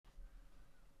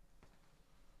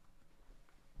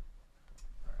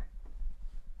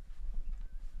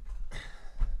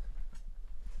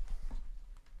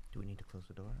close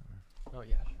the door? Or? Oh,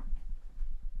 yeah.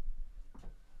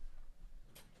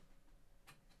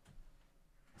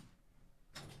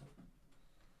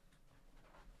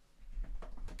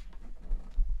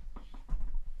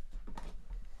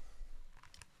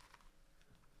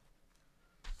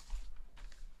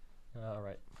 All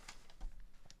right.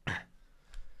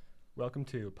 Welcome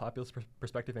to Populist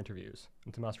Perspective Interviews.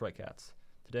 I'm Tomas Reitgatz.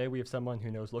 Today we have someone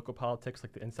who knows local politics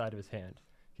like the inside of his hand.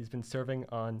 He's been serving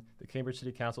on the Cambridge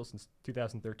City Council since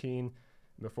 2013,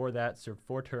 and before that served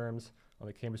 4 terms on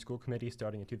the Cambridge School Committee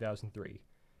starting in 2003.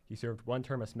 He served 1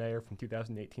 term as mayor from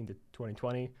 2018 to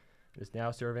 2020 and is now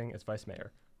serving as vice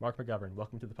mayor. Marc McGovern,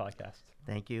 welcome to the podcast.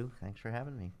 Thank you. Thanks for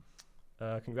having me.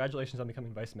 Congratulations on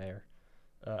becoming vice mayor.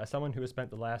 As someone who has spent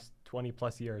the last 20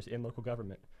 plus years in local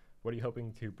government, what are you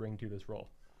hoping to bring to this role?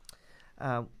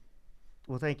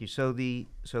 Well, thank you. So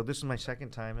this is my second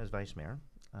time as vice mayor.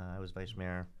 I was vice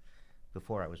mayor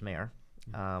before I was mayor,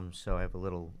 so I have a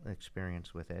little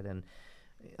experience with it. And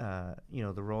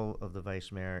the role of the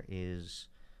vice mayor is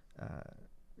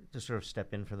to sort of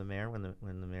step in for the mayor when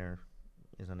the mayor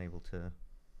is unable to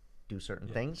do certain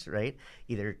things, right?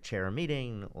 Either chair a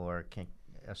meeting or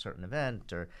a certain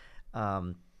event, or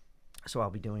so I'll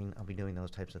be doing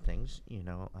those types of things.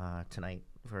 Tonight,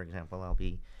 for example, I'll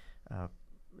be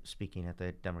speaking at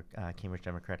the Cambridge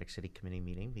Democratic City Committee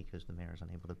meeting because the mayor is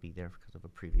unable to be there because of a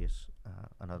previous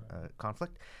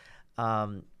conflict.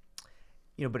 But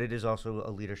it is also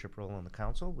a leadership role on the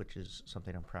council, which is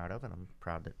something I'm proud of, and I'm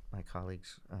proud that my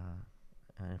colleagues,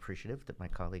 and appreciative that my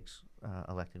colleagues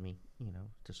elected me,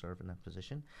 to serve in that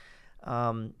position.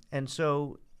 And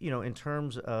so, in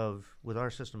terms of with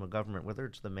our system of government, whether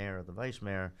it's the mayor or the vice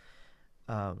mayor,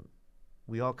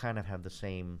 we all kind of have the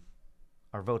same.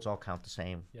 Our votes all count the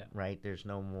same, right? There's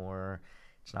no more.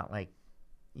 It's not like,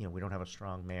 we don't have a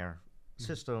strong mayor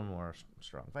system or a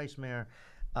strong vice mayor.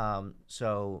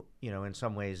 So, in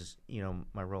some ways,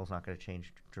 my role is not going to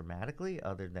change dramatically,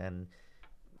 other than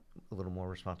a little more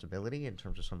responsibility in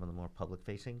terms of some of the more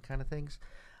public-facing kind of things.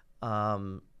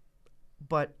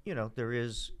 But there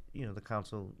is, the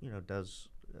council, does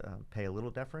pay a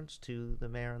little deference to the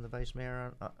mayor and the vice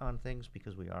mayor on things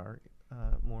because we are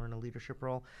more in a leadership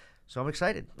role. So I'm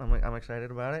excited. I'm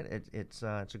excited about it. It's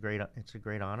a great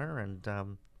honor,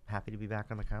 and happy to be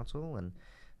back on the council and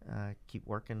keep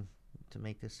working to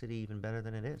make this city even better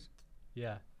than it is.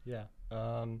 Yeah.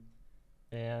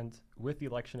 And with the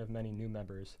election of many new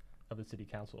members of the city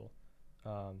council,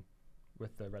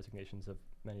 with the resignations of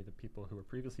many of the people who were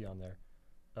previously on there,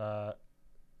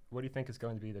 what do you think is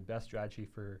going to be the best strategy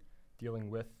for dealing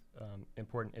with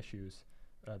important issues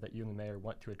that you and the mayor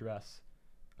want to address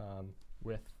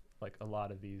with like a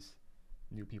lot of these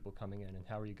new people coming in, and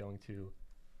how are you going to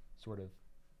sort of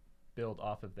build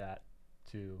off of that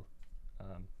to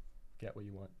get what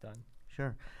you want done?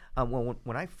 Sure. Well, in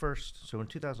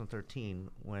 2013,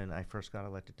 when I first got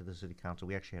elected to the city council,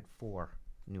 we actually had 4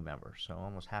 new members, so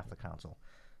almost half the council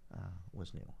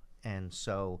was new. And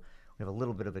so we have a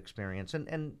little bit of experience,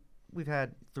 and we've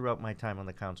had, throughout my time on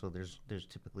the council, there's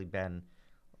typically been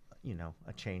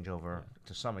a changeover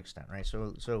to some extent, right?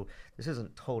 So this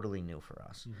isn't totally new for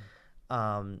us.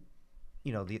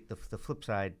 The flip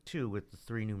side too, with the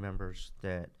 3 new members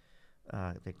that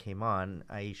came on,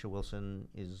 Aisha Wilson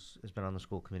has been on the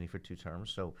school committee for 2 terms,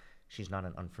 so she's not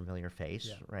an unfamiliar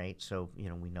face, right? So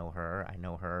we know her, I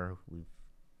know her, we've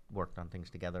worked on things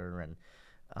together, and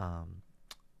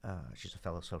she's a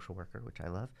fellow social worker, which I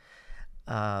love.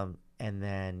 And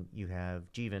then you have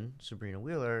Sabrina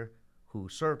Wheeler, who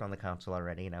served on the council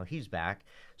already, and now he's back.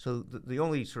 So the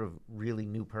only sort of really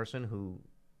new person who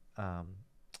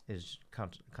is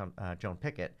Joan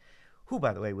Pickett, who,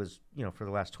 by the way, was, for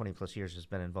the last 20 plus years has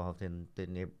been involved in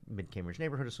the Mid-Cambridge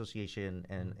Neighborhood Association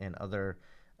and other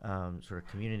sort of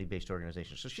community-based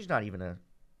organizations. So she's not even an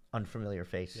unfamiliar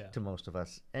face to most of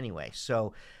us anyway.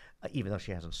 So even though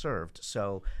she hasn't served.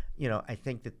 So, I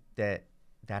think that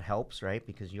helps, right?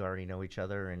 Because you already know each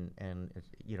other, and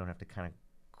you don't have to kind of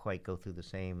quite go through the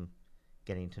same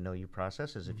getting to know you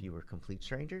process as if you were complete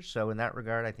strangers. So in that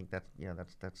regard, I think that's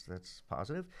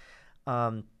positive.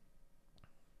 I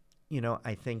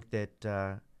think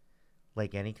that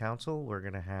like any council, we're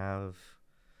going to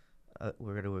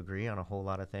agree on a whole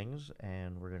lot of things,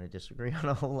 and we're going to disagree on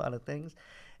a whole lot of things,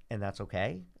 and that's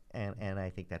okay. And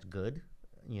I think that's good.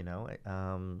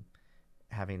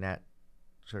 Having that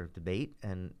sort of debate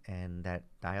and that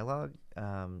dialogue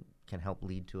can help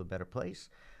lead to a better place.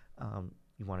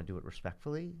 You want to do it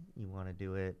respectfully. You want to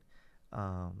do it,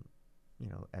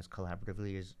 as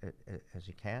collaboratively as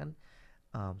you can.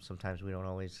 Sometimes we don't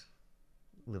always,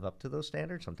 live up to those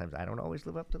standards. Sometimes I don't always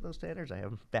live up to those standards. I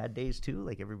have bad days too,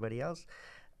 like everybody else.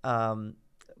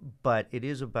 But it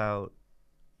is about,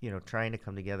 trying to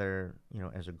come together,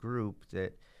 as a group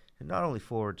that not only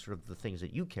forward sort of the things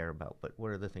that you care about, but what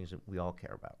are the things that we all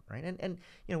care about, right? And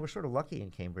we're sort of lucky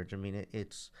in Cambridge. I mean,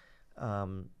 it's,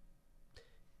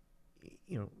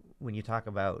 when you talk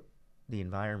about the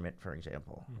environment, for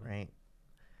example, right?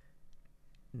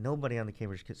 Nobody on the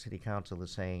Cambridge City Council is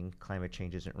saying climate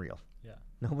change isn't real. Yeah.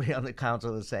 Nobody on the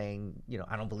council is saying,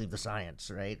 I don't believe the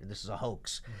science, right? This is a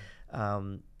hoax.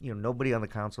 Nobody on the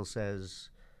council says,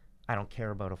 I don't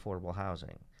care about affordable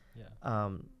housing. Yeah.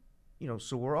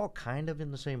 So we're all kind of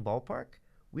in the same ballpark.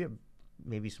 We have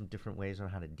maybe some different ways on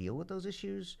how to deal with those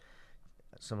issues.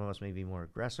 Some of us may be more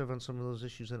aggressive on some of those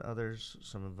issues than others.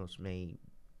 Some of us may,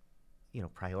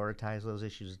 prioritize those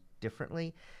issues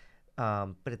differently.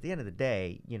 But at the end of the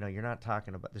day, you're not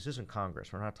talking about, this isn't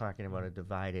Congress. We're not talking about a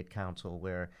divided council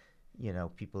where,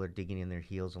 people are digging in their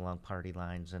heels along party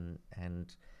lines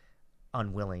and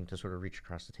unwilling to sort of reach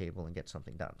across the table and get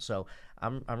something done. So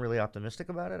I'm really optimistic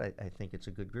about it. I think it's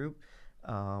a good group.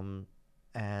 And,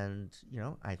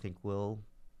 I think we'll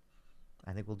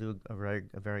do a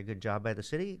very good job by the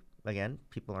city. Again,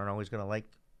 people aren't always going to like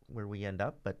where we end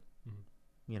up, but,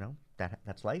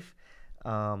 that's life.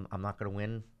 I'm not going to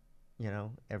win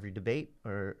every debate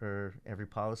or every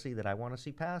policy that I want to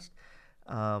see passed.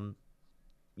 But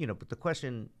the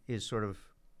question is sort of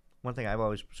one thing I've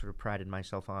always sort of prided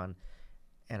myself on,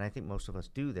 and I think most of us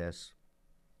do this,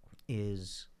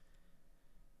 is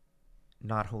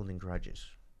not holding grudges.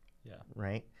 Yeah.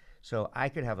 Right? So I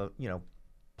could have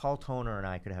Paul Toner and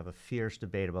I could have a fierce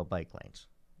debate about bike lanes,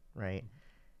 right?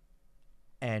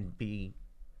 And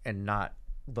not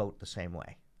vote the same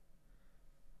way.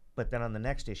 But then on the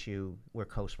next issue, we're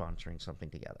co-sponsoring something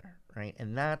together, right?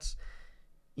 And that's,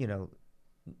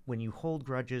 when you hold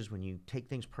grudges, when you take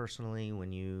things personally,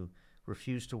 when you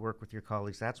refuse to work with your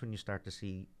colleagues, that's when you start to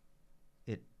see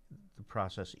the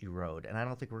process erode. And I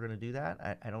don't think we're going to do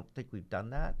that. I don't think we've done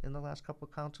that in the last couple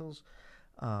of councils.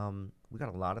 We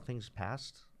got a lot of things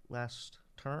passed last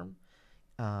term.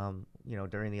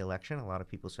 During the election, a lot of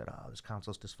people said, oh, this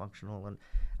council's dysfunctional. And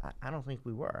I don't think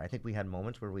we were. I think we had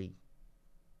moments where we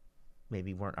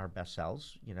maybe weren't our best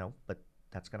selves, but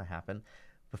that's going to happen.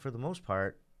 But for the most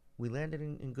part, we landed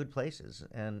in good places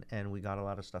and we got a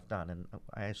lot of stuff done. And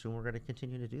I assume we're going to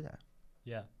continue to do that.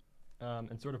 Yeah.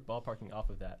 And sort of ballparking off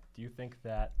of that, do you think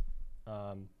that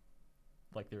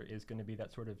there is going to be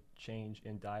that sort of change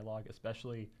in dialogue,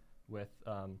 especially with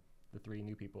the three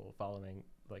new people following,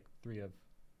 three of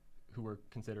who were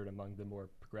considered among the more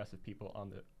progressive people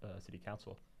on the city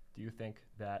council? Do you think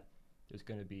that there's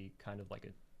going to be kind of like a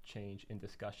change in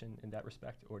discussion in that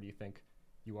respect, or do you think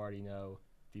you already know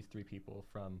these three people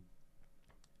from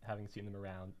having seen them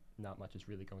around, not much is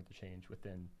really going to change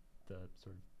within the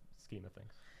sort of scheme of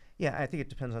things? Yeah, I think it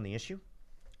depends on the issue.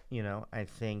 I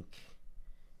think,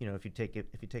 if you take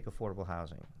affordable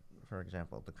housing, for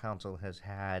example, the council has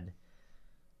had,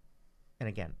 and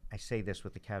again, I say this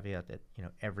with the caveat that,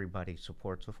 everybody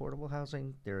supports affordable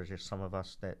housing. There are just some of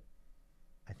us that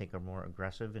I think are more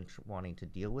aggressive in wanting to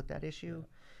deal with that issue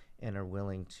and are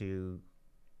willing to,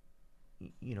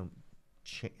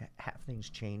 have things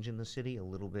change in the city a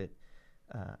little bit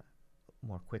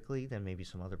more quickly than maybe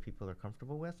some other people are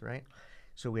comfortable with, right?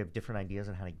 So we have different ideas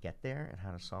on how to get there and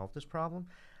how to solve this problem.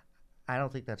 I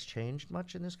don't think that's changed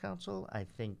much in this council. I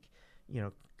think,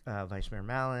 Vice Mayor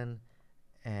Mallon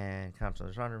and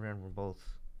Councilor Zondervan were both,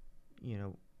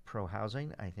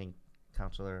 pro-housing. I think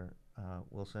Councilor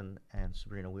Wilson and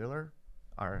Sabrina Wheeler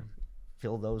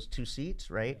fill those two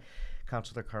seats, right? Yeah.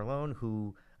 Councilor Carlone,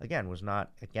 who, again, was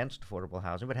not against affordable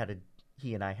housing, but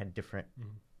he and I had different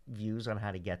views on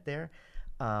how to get there.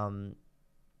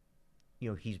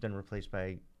 He's been replaced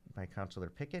by Councilor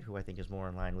Pickett, who I think is more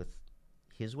in line with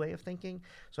his way of thinking.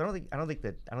 So I don't think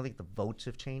the votes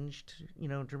have changed,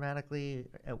 dramatically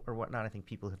or whatnot. I think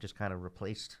people have just kind of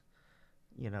replaced,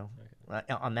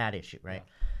 on that issue, right?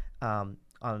 Yeah.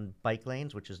 On bike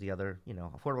lanes, which is the other,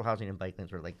 affordable housing and bike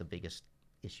lanes were like the biggest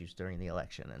issues during the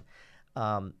election,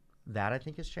 and that I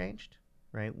think has changed,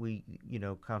 right? We,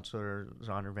 Councilor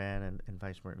Zondervan and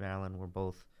Vice Mayor Mallon were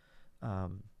both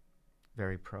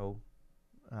very pro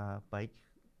bike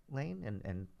lane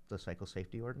and the cycle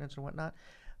safety ordinance and whatnot.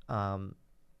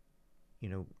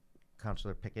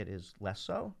 Councilor Pickett is less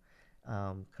so.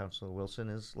 Councilor Wilson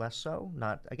is less so.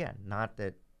 Not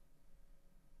that,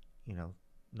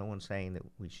 no one's saying that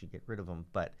we should get rid of them,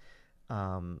 but,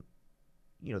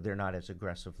 they're not as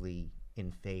aggressively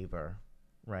in favor,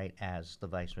 right, as the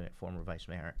former vice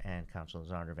mayor and Councilor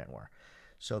Zondervan were.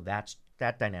 So that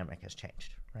dynamic has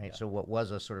changed, right? Yeah. So what was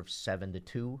a sort of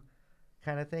 7-2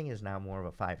 kind of thing is now more of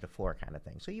a 5-4 kind of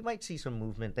thing. So you might see some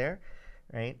movement there,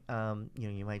 right?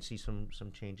 You might see some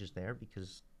changes there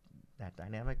because that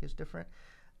dynamic is different.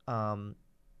 But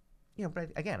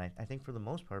I think for the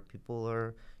most part, people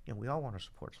are, we all want to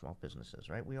support small businesses,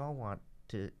 right? We all want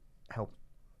to help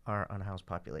our unhoused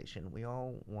population. We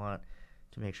all want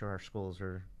to make sure our schools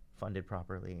are funded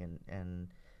properly and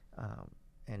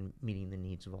meeting the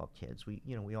needs of all kids.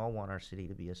 We all want our city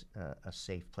to be a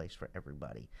safe place for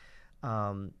everybody.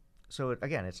 So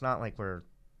it's not like we're,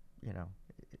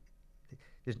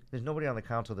 there's nobody on the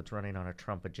council that's running on a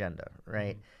Trump agenda,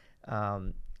 right?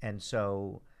 And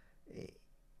so,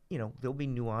 there'll be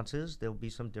nuances, there'll be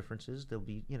some differences, there'll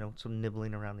be, some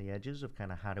nibbling around the edges of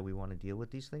kind of how do we want to deal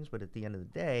with these things. But at the end of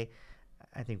the day,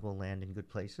 I think we'll land in good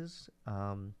places.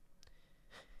 At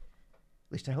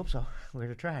least I hope so. We're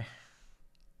to try.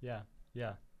 Yeah.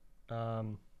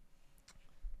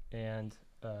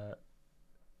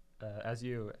 As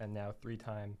you and now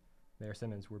 3-time Mayor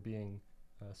Simmons were being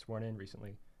sworn in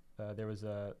recently, there was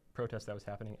a protest that was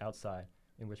happening outside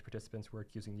in which participants were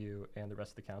accusing you and the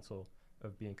rest of the council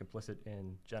of being complicit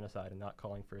in genocide and not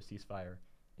calling for a ceasefire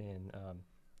in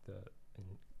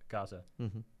Gaza.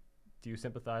 Mm-hmm. Do you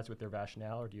sympathize with their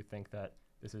rationale, or do you think that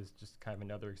this is just kind of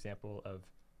another example of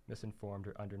misinformed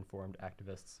or underinformed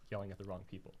activists yelling at the wrong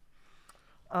people?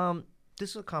 This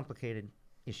is a complicated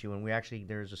issue, and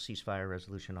there's a ceasefire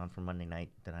resolution on for Monday night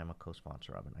that I'm a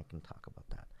co-sponsor of, and I can talk about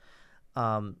that.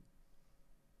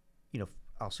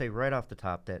 I'll say right off the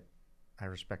top that I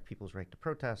respect people's right to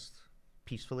protest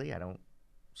peacefully. I don't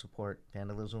support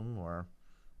vandalism or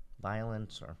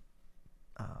violence or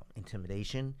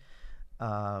intimidation.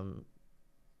 So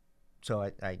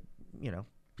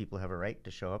people have a right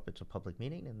to show up. It's a public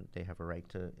meeting, and they have a right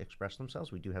to express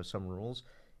themselves. We do have some rules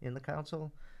in the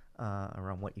council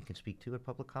around what you can speak to at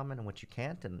public comment and what you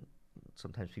can't, and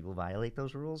sometimes people violate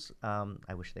those rules.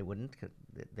 I wish they wouldn't, because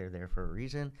they're there for a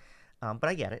reason. But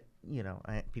I get it.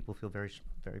 People feel very,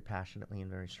 very passionately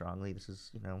and very strongly. This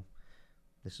is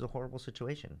a horrible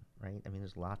situation, right? I mean,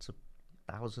 there's lots of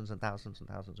thousands and thousands and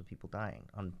thousands of people dying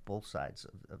on both sides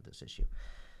of this issue.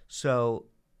 So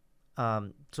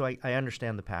I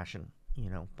understand the passion,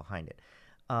 behind it.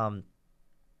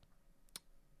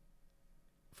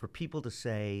 For people to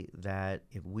say that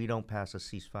if we don't pass a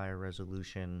ceasefire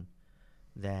resolution,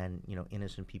 then,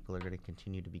 innocent people are going to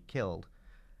continue to be killed.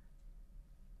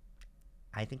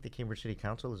 I think the Cambridge City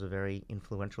Council is a very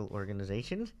influential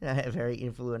organization, a very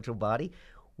influential body.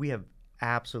 We have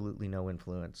absolutely no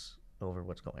influence over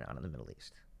what's going on in the Middle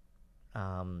East.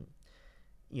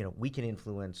 We can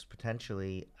influence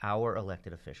potentially our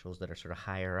elected officials that are sort of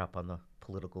higher up on the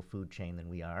political food chain than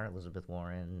we are, Elizabeth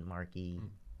Warren, Markey,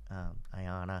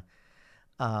 Ayanna.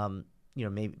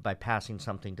 Maybe by passing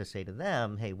something to say to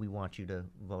them, hey, we want you to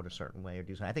vote a certain way or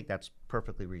do something. I think that's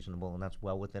perfectly reasonable, and that's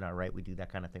well within our right. We do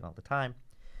that kind of thing all the time.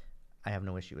 I have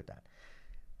no issue with that.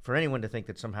 For anyone to think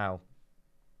that somehow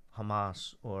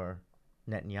Hamas or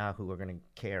Netanyahu are going to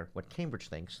care what Cambridge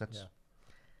thinks, that's,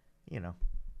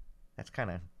 that's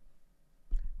kind of,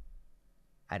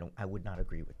 I would not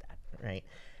agree with that, right?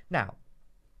 Now,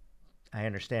 I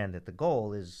understand that the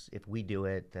goal is if we do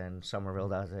it, then Somerville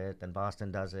does it, then Boston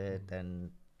does it,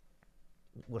 then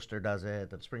Worcester does it,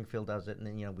 then Springfield does it, and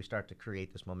then, we start to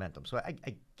create this momentum. So I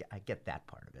get that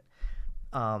part of it.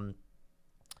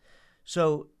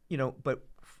 But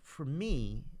for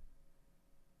me,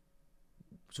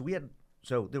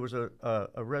 there was a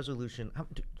resolution.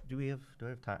 Do I have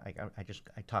time?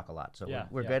 I talk a lot, so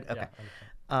we're good? Okay.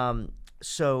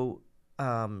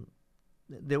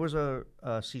 There was a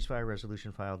ceasefire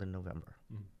resolution filed in November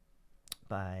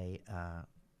by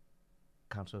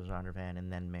Councilor Zondervan and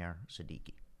then Mayor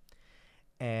Siddiqui.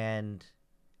 And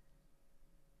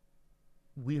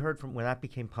we heard from, when that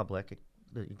became public,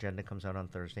 the agenda comes out on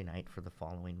Thursday night for the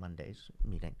following Monday's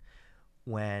meeting.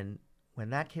 When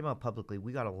that came out publicly,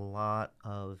 we got a lot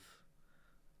of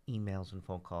emails and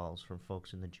phone calls from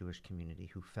folks in the Jewish community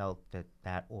who felt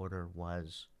that order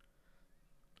was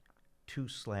too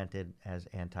slanted as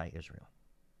anti-Israel.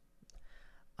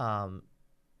 Now,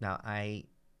 I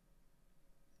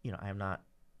am not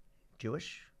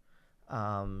Jewish, but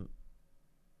I'm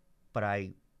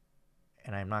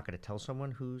not going to tell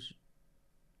someone who's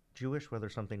Jewish whether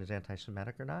something is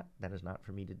anti-Semitic or not. That is not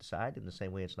for me to decide. In the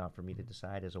same way, it's not for me to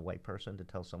decide as a white person to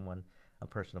tell someone, a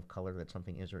person of color, that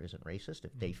something is or isn't racist.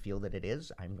 If they feel that it is,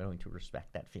 I'm going to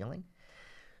respect that feeling.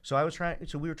 So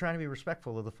we were trying to be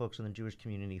respectful of the folks in the Jewish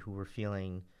community who were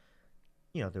feeling,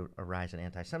 a rise in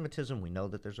anti-Semitism. We know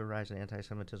that there's a rise in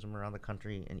anti-Semitism around the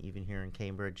country and even here in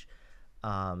Cambridge.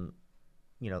 um,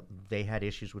 they had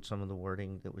issues with some of the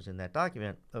wording that was in that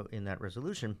document, in that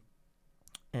resolution.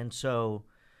 And so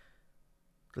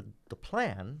the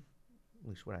plan, at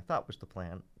least what I thought was the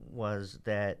plan, was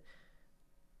that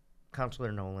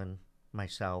Councilor Nolan,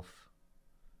 myself,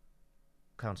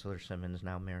 Councilor Simmons,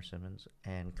 now Mayor Simmons,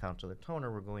 and Councilor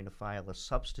Toner were going to file a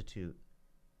substitute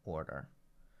order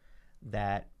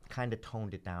that kind of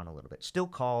toned it down a little bit. Still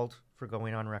called for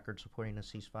going on record supporting a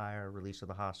ceasefire, release of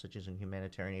the hostages, and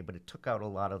humanitarian aid, but it took out a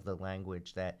lot of the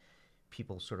language that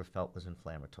people sort of felt was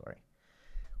inflammatory.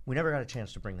 We never got a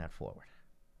chance to bring that forward.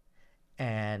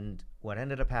 And what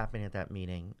ended up happening at that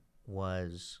meeting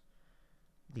was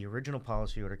the original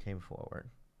policy order came forward.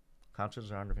 Councilor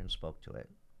Zondervan spoke to it.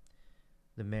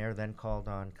 The mayor then called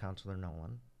on Councilor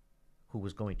Nolan, who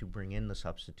was going to bring in the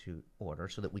substitute order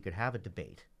so that we could have a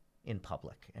debate in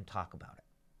public and talk about it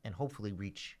and hopefully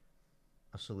reach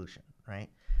a solution, right?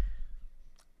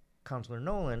 Councilor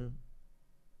Nolan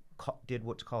did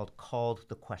what's called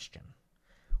the question,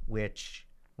 which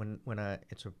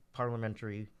it's a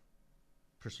parliamentary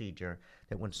procedure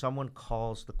that when someone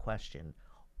calls the question,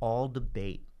 all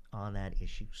debate on that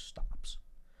issue stops.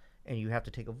 And you have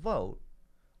to take a vote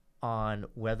on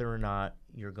whether or not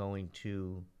you're going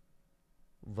to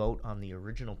vote on the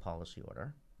original policy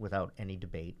order without any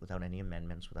debate, without any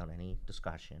amendments, without any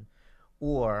discussion,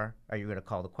 or are you going to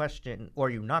call the question, or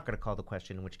are you not going to call the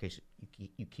question, in which case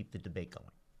you keep the debate going.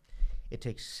 It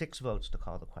takes 6 votes to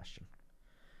call the question.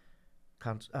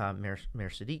 Mayor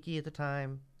Siddiqui at the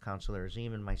time, Councilor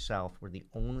Azim, and myself were the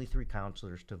only 3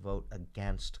 councilors to vote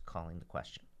against calling the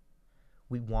question.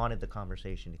 We wanted the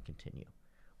conversation to continue.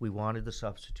 We wanted the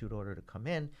substitute order to come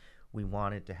in. We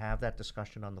wanted to have that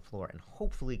discussion on the floor and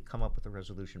hopefully come up with a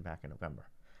resolution back in November.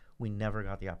 We never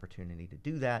got the opportunity to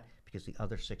do that because the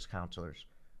other 6 councilors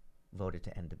voted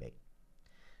to end debate.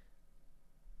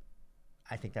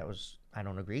 I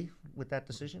don't agree with that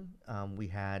decision. We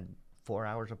had 4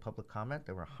 hours of public comment.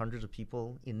 There were hundreds of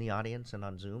people in the audience and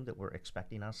on Zoom that were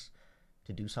expecting us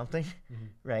to do something,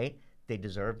 right? They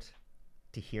deserved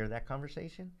to hear that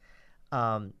conversation.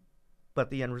 But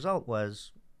the end result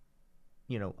was,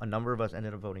 a number of us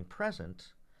ended up voting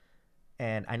present,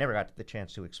 and I never got the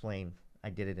chance to explain. I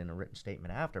did it in a written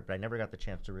statement after, but I never got the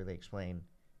chance to really explain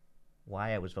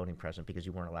why I was voting present, because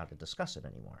you weren't allowed to discuss it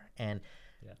anymore. And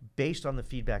based on the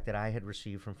feedback that I had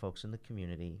received from folks in the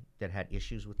community that had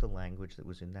issues with the language that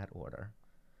was in that order,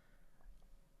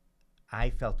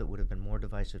 I felt it would have been more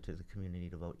divisive to the community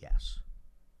to vote yes.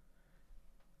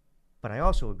 But I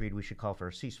also agreed we should call for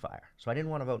a ceasefire. So I didn't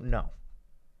want to vote no.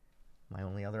 My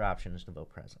only other option is to vote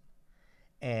present.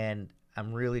 And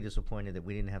I'm really disappointed that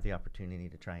we didn't have the opportunity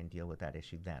to try and deal with that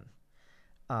issue then.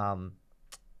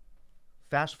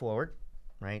 Fast forward,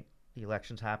 right? The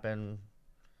elections happen.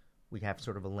 We have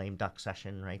sort of a lame duck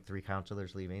session, right? 3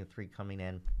 councilors leaving, 3 coming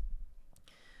in.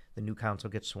 The new council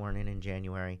gets sworn in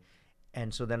January.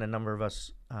 And so then a number of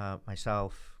us,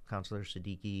 myself, Councilor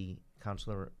Siddiqui,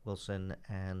 Councilor Wilson,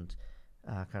 and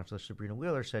Councilor Sabrina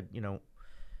Wheeler said,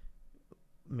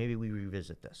 maybe we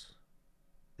revisit this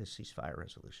ceasefire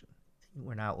resolution.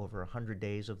 We're now over 100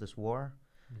 days of this war,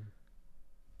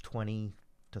 20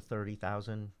 to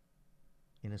 30,000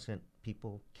 innocent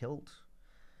people killed.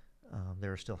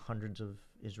 There are still hundreds of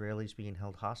Israelis being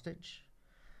held hostage.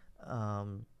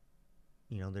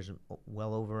 There's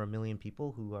well over 1 million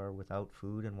people who are without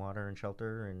food and water and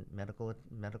shelter and medical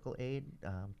aid,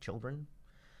 children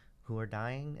who are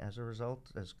dying as a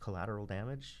result, as collateral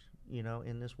damage,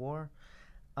 in this war.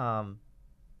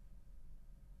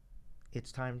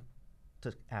 It's time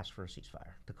to ask for a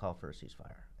ceasefire, to call for a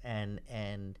ceasefire, and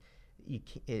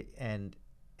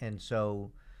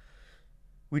so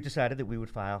we decided that we would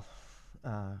file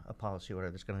a policy order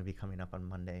that's going to be coming up on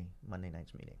Monday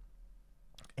night's meeting.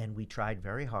 And we tried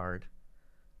very hard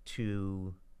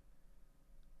to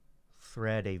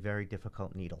thread a very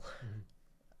difficult needle.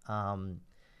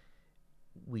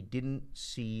 We didn't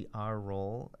see our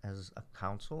role as a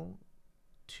council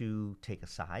to take a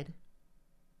side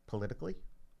politically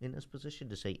in this position,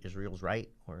 to say Israel's right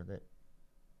or that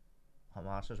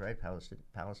Hamas is right,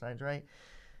 Palestine's right.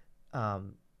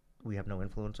 We have no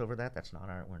influence over that.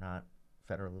 We're not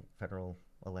federal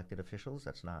elected officials.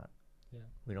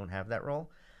 We don't have that role.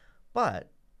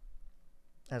 But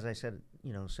as I said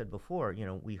before,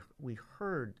 we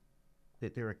heard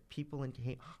that there are people in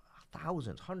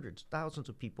thousands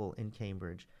of people in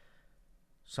Cambridge,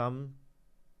 some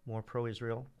more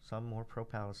pro-Israel, some more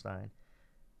pro-Palestine,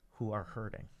 who are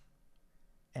hurting.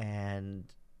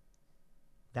 And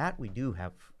that we do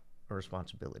have a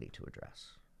responsibility to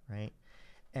address, right?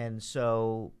 And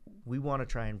so we want to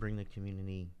try and bring the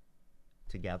community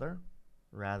together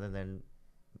rather than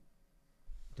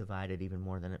divide it even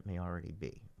more than it may already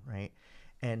be, right?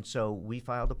 And so we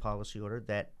filed a policy order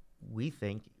that we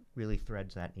think really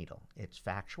threads that needle. It's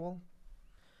factual.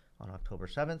 On October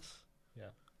 7th,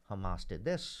 Hamas did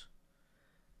this.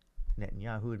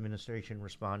 Netanyahu administration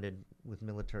responded with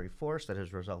military force that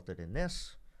has resulted in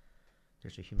this.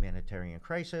 There's a humanitarian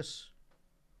crisis.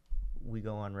 We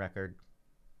go on record,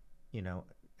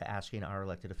 asking our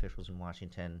elected officials in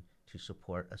Washington to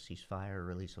support a ceasefire,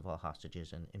 release of all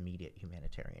hostages, and immediate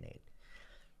humanitarian aid.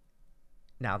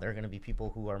 Now, there are going to be people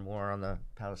who are more on the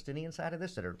Palestinian side of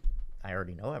this that are, I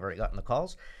already know, I've already gotten the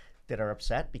calls, that are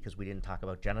upset because we didn't talk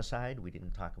about genocide, we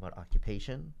didn't talk about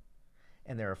occupation.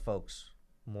 And there are folks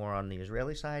more on the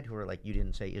Israeli side who are like, you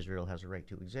didn't say Israel has a right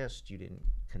to exist, you didn't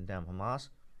condemn Hamas.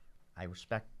 I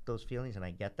respect those feelings and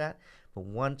I get that. But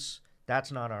once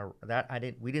that's not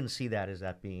we didn't see that as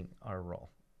that being our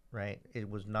role, right? It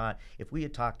was not, if we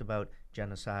had talked about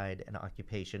genocide and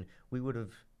occupation, we would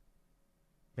have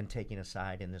been taking a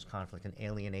side in this conflict and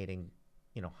alienating,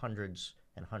 hundreds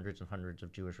and hundreds and hundreds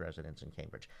of Jewish residents in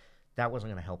Cambridge. That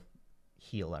wasn't going to help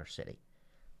heal our city.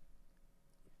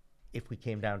 If we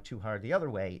came down too hard the other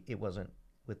way, it wasn't,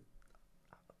 with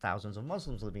thousands of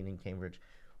Muslims living in Cambridge,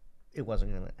 it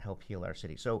wasn't going to help heal our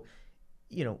city. So,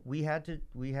 we get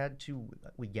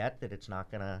that it's not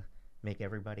going to make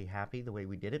everybody happy the way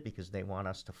we did it because they want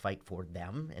us to fight for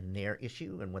them and their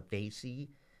issue and what they see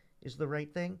is the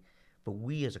right thing. But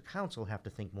we as a council have to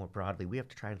think more broadly. We have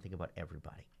to try and think about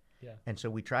everybody. Yeah. And so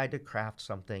we tried to craft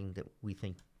something that we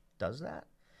think does that.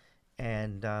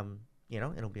 And,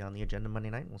 it'll be on the agenda Monday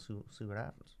night, and we'll see what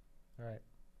happens. All right.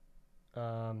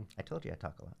 I told you I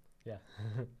talk a lot. Yeah.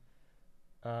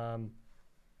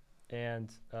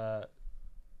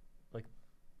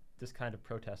 This kind of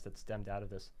protest that stemmed out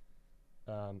of this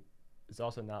is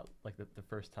also not like the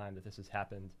first time that this has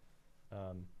happened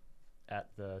at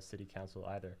the city council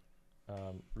either.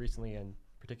 Recently, in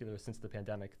particular since the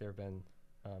pandemic, there have been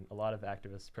a lot of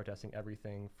activists protesting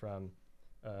everything from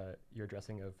your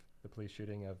addressing of the police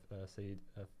shooting of Saeed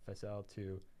Faisal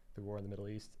to the war in the Middle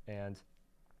East, and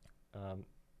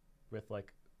with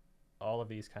all of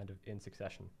these kind of in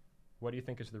succession. What do you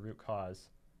think is the root cause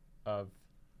of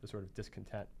the sort of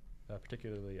discontent,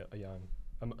 particularly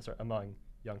among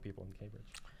young people in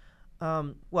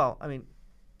Cambridge? Well, I mean,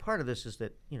 part of this is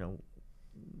that,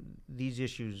 these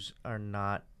issues are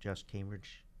not just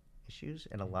Cambridge issues,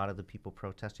 and a lot of the people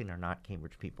protesting are not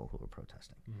Cambridge people who are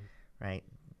protesting, right?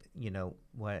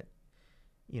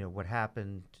 What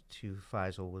happened to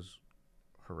Faisal was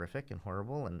horrific and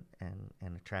horrible and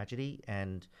a tragedy,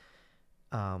 and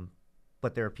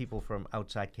but there are people from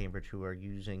outside Cambridge who are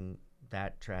using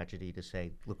that tragedy to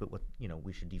say, look at what,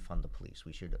 we should defund the police,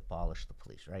 we should abolish the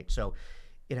police, right? So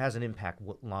it has an impact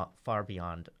far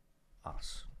beyond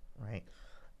us, right?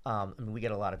 We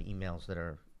get a lot of emails that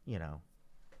are,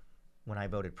 when I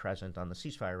voted present on the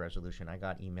ceasefire resolution, I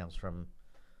got emails from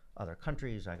other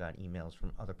countries. I got emails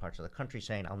from other parts of the country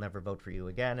saying, I'll never vote for you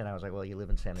again. And I was like, well, you live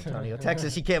in San Antonio,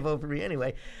 Texas. You can't vote for me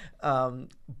anyway.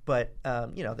 But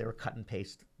they were cut and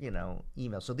paste,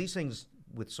 emails. So these things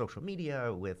with social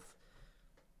media, with,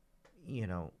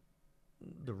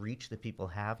 the reach that people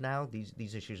have now,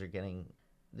 these issues are getting,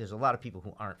 there's a lot of people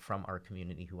who aren't from our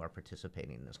community who are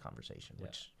participating in this conversation,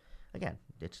 which, again,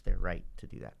 it's their right to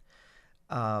do that.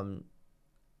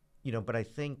 But I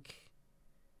think,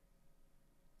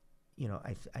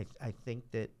 I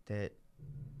think that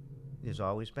there's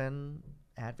always been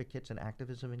advocates and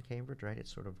activism in Cambridge, right?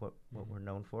 It's sort of what we're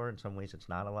known for. In some ways, it's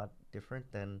not a lot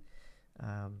different than,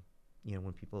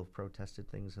 when people have protested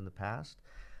things in the past.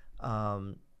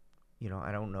 I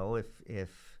don't know if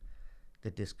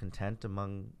the discontent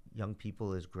among young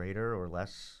people is greater or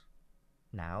less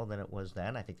now than it was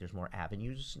then. I think there's more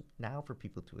avenues now for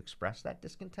people to express that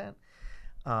discontent.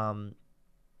 I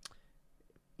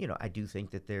do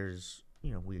think that there's,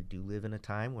 we do live in a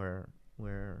time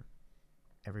where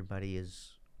everybody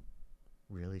is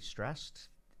really stressed,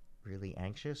 really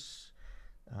anxious.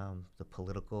 The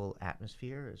political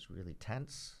atmosphere is really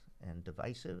tense and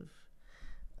divisive.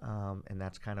 And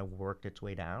that's kind of worked its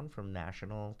way down from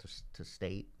national to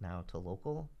state, now to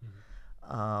local.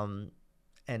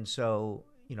 And so,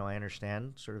 I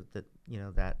understand sort of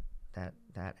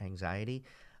that anxiety.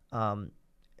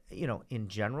 In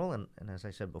general, and as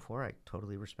I said before, I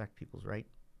totally respect people's right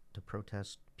to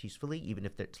protest peacefully. Even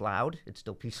if it's loud, it's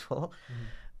still peaceful.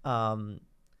 But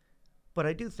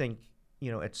I do think,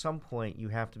 at some point you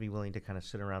have to be willing to kind of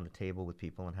sit around the table with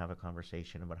people and have a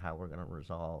conversation about how we're going to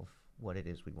resolve what it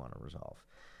is we want to resolve.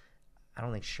 I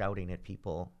don't think shouting at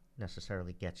people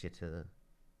necessarily gets you to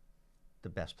the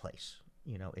best place,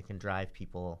 it can drive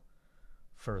people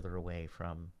further away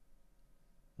from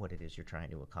what it is you're trying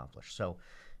to accomplish. So,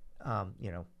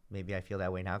 maybe I feel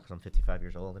that way now because I'm 55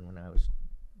 years old, and when I was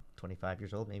 25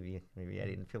 years old, maybe I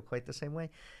didn't feel quite the same way.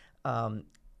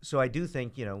 So I do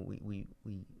think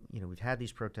we've had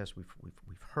these protests, we've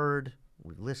heard,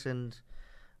 we've listened.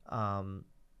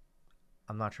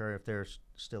 I'm not sure if they're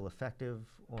still effective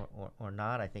or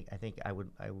not. I think I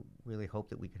really hope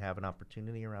that we could have an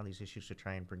opportunity around these issues to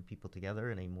try and bring people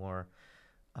together in a more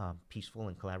peaceful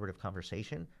and collaborative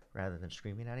conversation rather than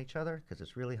screaming at each other, because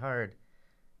it's really hard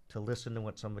to listen to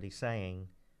what somebody's saying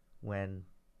when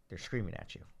they're screaming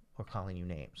at you or calling you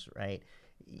names, right?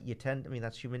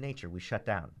 That's human nature. We shut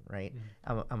down, right?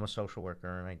 Mm-hmm. I'm a social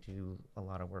worker, and I do a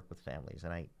lot of work with families,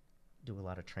 and I do a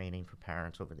lot of training for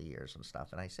parents over the years and stuff.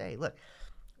 And I say, look,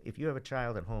 if you have a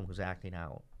child at home who's acting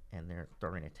out and they're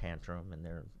throwing a tantrum and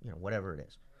they're, whatever it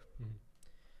is, mm-hmm.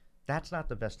 that's not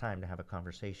the best time to have a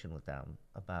conversation with them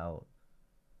about,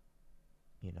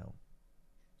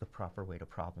 the proper way to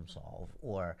problem solve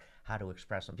or how to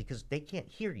express them, because they can't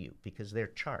hear you because they're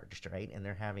charged, right? And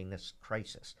they're having this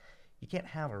crisis. You can't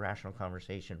have a rational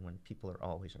conversation when people are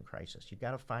always in crisis. You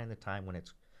got to find the time when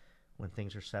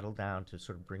things are settled down to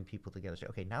sort of bring people together. Say,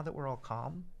 okay, now that we're all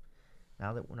calm,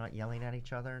 now that we're not yelling at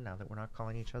each other, now that we're not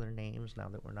calling each other names, now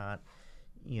that we're not,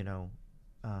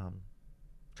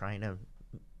 trying to,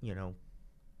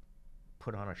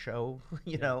 put on a show,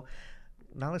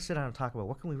 now let's sit down and talk about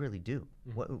what can we really do.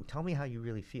 Mm-hmm. Tell me how you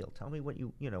really feel. Tell me what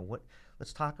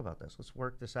let's talk about this. Let's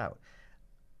work this out.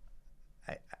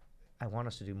 I want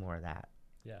us to do more of that.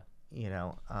 Yeah.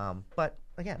 But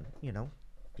again,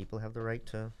 people have the right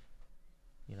to,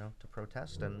 to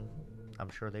protest, and I'm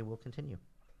sure they will continue.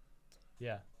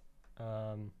 Yeah.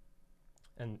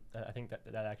 And I think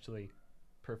that actually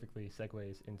perfectly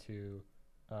segues into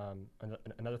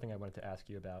another thing I wanted to ask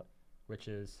you about, which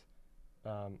is,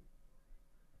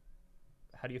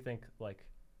 how do you think, like,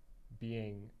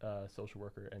 being a social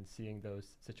worker and seeing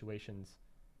those situations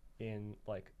in,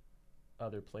 like,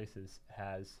 other places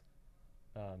has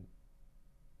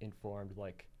informed,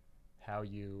 like, how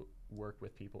you work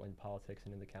with people in politics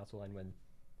and in the council and when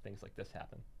things like this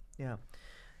happen? Yeah.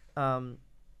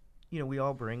 We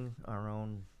all bring our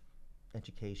own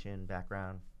education,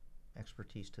 background,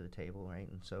 expertise to the table, right?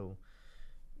 And so,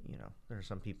 there are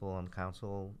some people on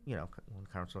council, when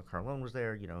Councilor Carlone was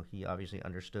there, he obviously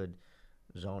understood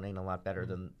zoning a lot better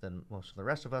mm-hmm. than most of the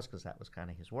rest of us, because that was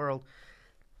kind of his world.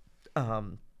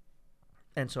 And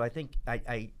so I think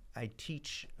I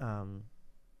teach,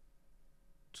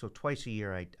 so twice a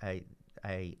year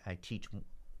I teach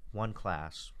one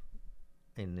class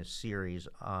in this series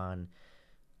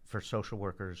for social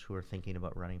workers who are thinking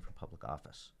about running for public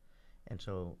office. And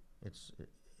so it's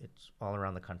all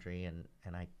around the country, and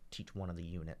I teach one of the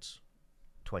units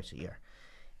twice a year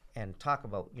and talk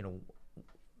about,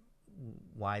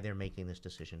 why they're making this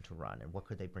decision to run and what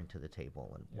could they bring to the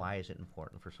table, and why is it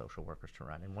important for social workers to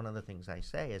run. And one of the things I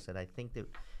say is that I think that,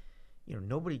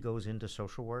 nobody goes into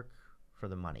social work for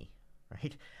the money,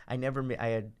 right? I've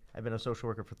been a social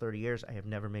worker for 30 years. I have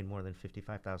never made more than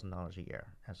 $55,000 a year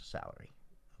as a salary,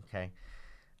 okay?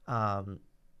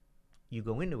 You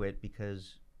go into it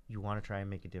because you want to try and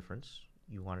make a difference.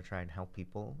 You want to try and help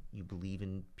people. You believe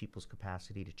in people's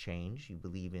capacity to change. You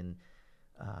believe in,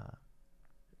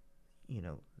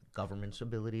 government's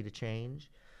ability to change.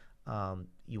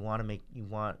 You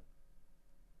want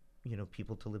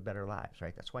people to live better lives,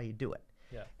 right? That's why you do it.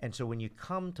 Yeah. And so when you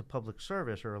come to public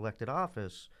service or elected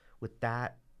office with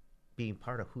that being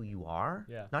part of who you are,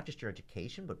 not just your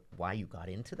education, but why you got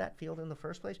into that field in the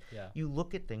first place, you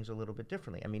look at things a little bit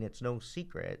differently. I mean, it's no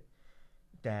secret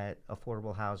that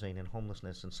affordable housing and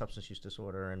homelessness and substance use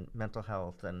disorder and mental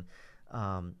health and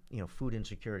food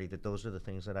insecurity, that those are the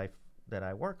things that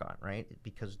I work on, right?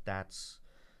 Because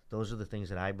those are the things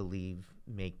that I believe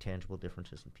make tangible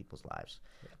differences in people's lives.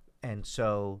 Yeah. And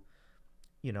so,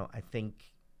 I think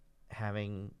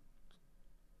having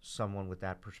someone with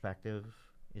that perspective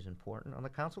is important on the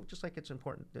council, just like it's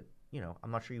important that,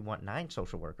 I'm not sure you want 9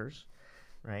 social workers,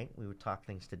 right? We would talk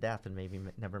things to death and maybe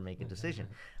never make a decision.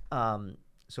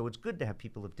 So it's good to have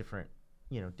people of different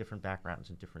backgrounds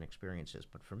and different experiences.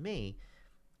 But for me,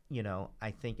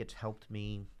 I think it's helped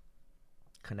me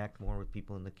connect more with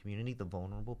people in the community, the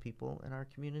vulnerable people in our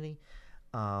community,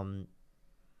 who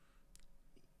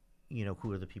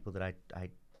are the people that I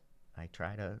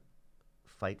try to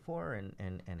fight for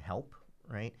and help,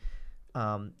 right?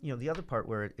 The other part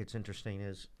where it's interesting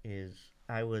is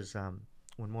I was,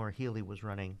 when Maura Healey was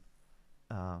running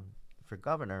for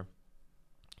governor,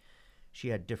 she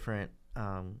had different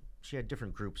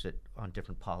groups on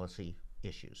different policy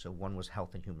issues. So one was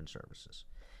Health and Human Services,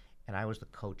 and I was the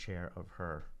co-chair of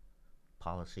her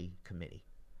policy committee.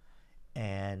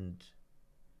 And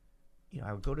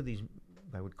I would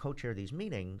co-chair these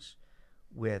meetings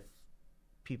with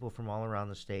people from all around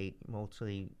the state,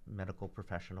 mostly medical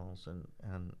professionals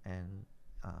and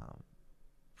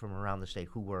from around the state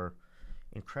who were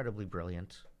incredibly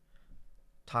brilliant,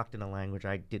 talked in a language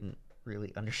I didn't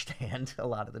really understand a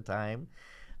lot of the time.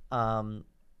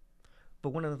 But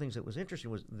one of the things that was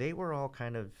interesting was they were all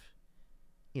kind of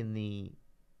in the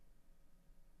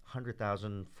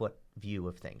 100,000-foot view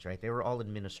of things, right? They were all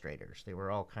administrators. They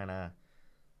were all kind of,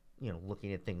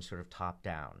 looking at things sort of top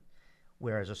down.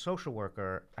 Whereas a social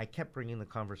worker, I kept bringing the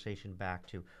conversation back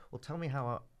to, well, tell me how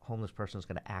a homeless person is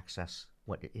going to access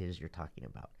what it is you're talking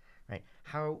about, right?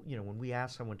 How, when we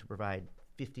ask someone to provide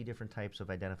 50 different types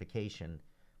of identification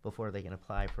before they can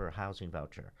apply for a housing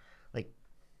voucher, like,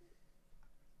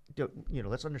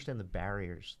 let's understand the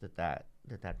barriers that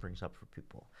brings up for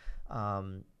people.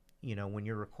 When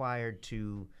you're required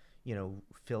to,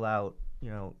 fill out,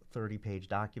 30-page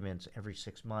documents every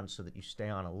 6 months so that you stay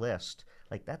on a list,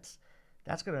 like that's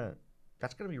gonna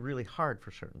be really hard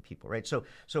for certain people, right? So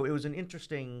it was an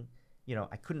interesting,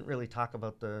 I couldn't really talk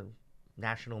about the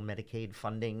national Medicaid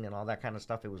funding and all that kind of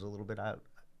stuff. It was a little bit out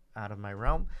of my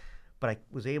realm, but I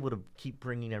was able to keep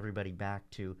bringing everybody back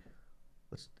to,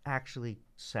 let's actually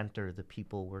center the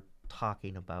people we're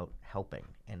talking about helping,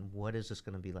 and what is this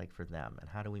going to be like for them, and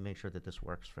how do we make sure that this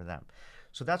works for them?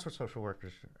 So that's what social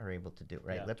workers are able to do,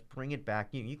 right? Yeah. Let's bring it back.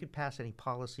 You could pass any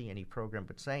policy, any program,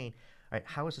 but saying, all right,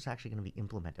 how is this actually going to be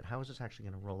implemented? How is this actually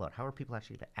going to roll out? How are people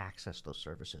actually going to access those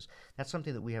services? That's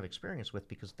something that we have experience with,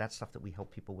 because that's stuff that we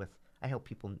help people with. I help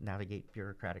people navigate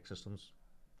bureaucratic systems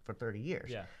for 30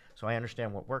 years. Yeah. So I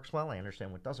understand what works well. I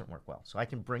understand what doesn't work well. So I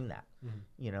can bring that,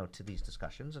 to these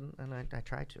discussions, and I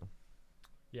try to.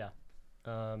 Yeah.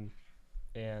 And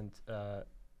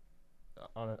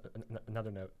on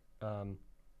another note,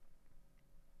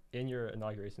 in your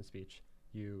inauguration speech,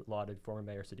 you lauded former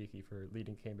Mayor Siddiqui for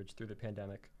leading Cambridge through the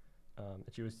pandemic, and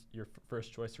she was your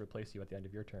first choice to replace you at the end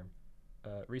of your term.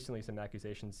 Recently, some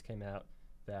accusations came out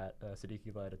that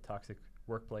Siddiqui led a toxic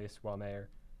workplace while mayor.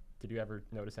 Did you ever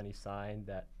notice any sign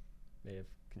that may have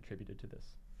contributed to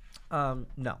this?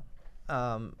 No.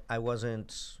 I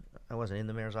wasn't in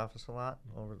the mayor's office a lot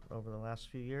over the last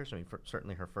few years. I mean,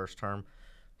 certainly her first term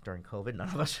during COVID, none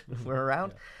of us were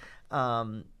around.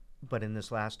 Yeah. But in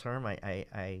this last term,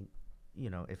 I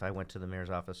if I went to the mayor's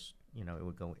office, it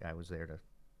would go. I was there to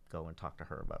go and talk to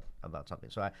her about something.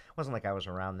 So I wasn't like I was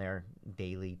around there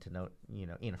daily to note,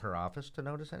 in her office to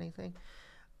notice anything.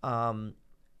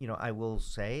 I will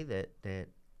say that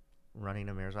running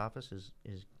a mayor's office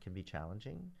can be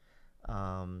challenging.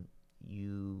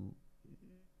 You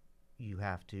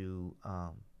have to,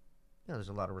 there's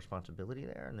a lot of responsibility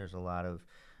there, and there's a lot of,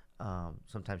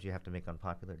 sometimes you have to make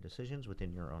unpopular decisions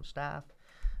within your own staff.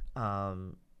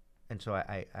 And so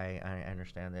I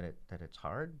understand that it's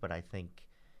hard, but I think,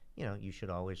 you should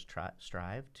always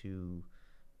strive to,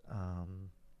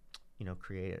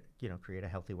 create a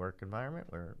healthy work environment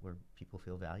where people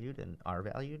feel valued and are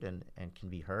valued and can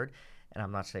be heard. And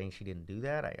I'm not saying she didn't do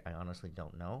that. I honestly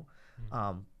don't know.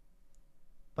 Mm-hmm.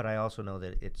 But I also know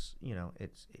that it's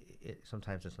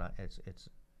sometimes it's not,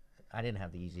 I didn't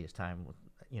have the easiest time with,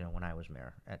 when I was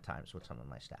mayor at times with some of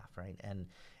my staff. Right.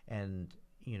 And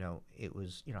it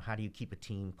was, how do you keep a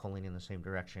team pulling in the same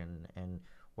direction and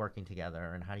working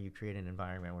together, and how do you create an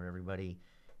environment where everybody,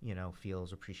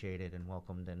 feels appreciated and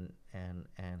welcomed and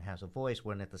has a voice,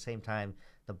 when at the same time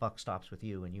the buck stops with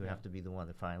you and you have to be the one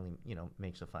that finally,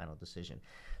 makes a final decision.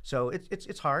 So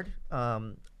it's hard.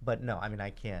 But no, I mean, I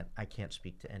can't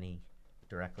speak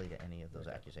directly to any of those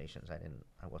accusations.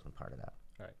 I wasn't part of that.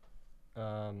 All right.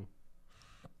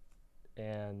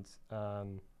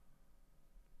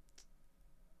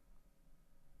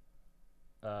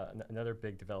 Another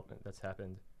big development that's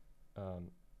happened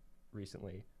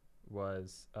recently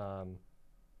was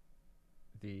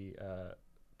the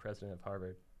president of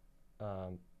Harvard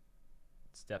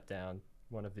stepped down,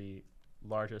 one of the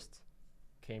largest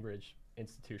Cambridge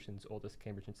institutions, oldest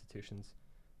Cambridge institutions.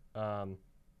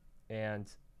 And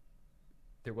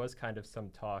there was kind of some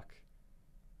talk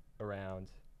around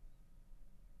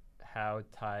how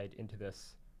tied into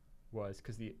this was,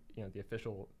 because the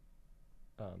official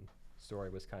story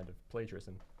was kind of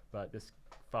plagiarism, but this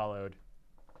followed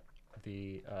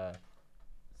the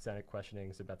Senate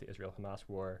questionings about the Israel-Hamas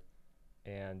war,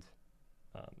 and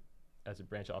as a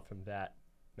branch off from that,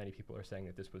 many people are saying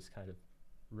that this was kind of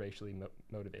racially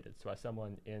motivated. So as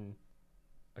someone in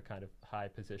a kind of high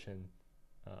position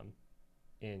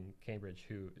in Cambridge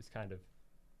who is kind of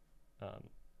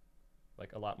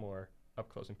like a lot more up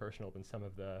close and personal than some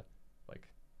of the like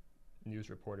news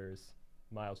reporters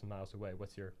miles and miles away.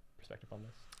 What's your perspective on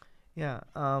this? Yeah,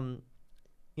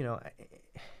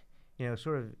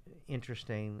 sort of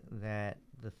interesting that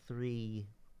the three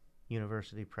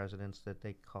university presidents that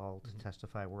they called to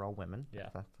testify were all women. Yeah.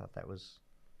 I thought that was,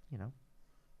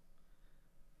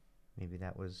 maybe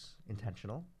that was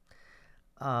intentional.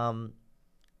 I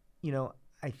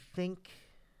think,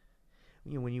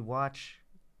 when you watch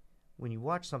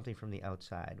something from the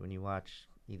outside, when you watch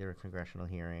either a congressional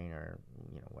hearing or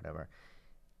whatever,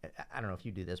 I don't know if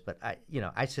you do this, but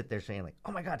I sit there saying like,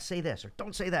 oh my God, say this or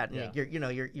don't say that. And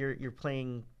you're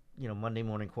playing Monday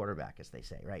morning quarterback, as they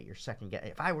say, right? You're second guess.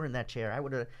 If I were in that chair, I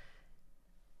would have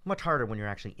much harder when you're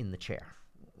actually in the chair,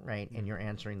 right? And you're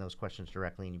answering those questions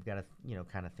directly, and you've got to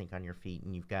kind of think on your feet,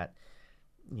 and you've got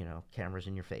cameras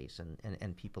in your face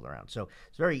and people around. So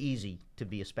it's very easy to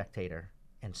be a spectator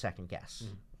and second guess.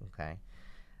 Okay.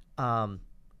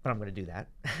 But I'm going to do that.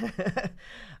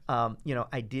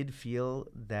 I did feel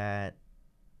that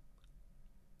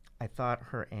I thought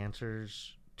her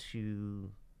answers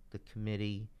to the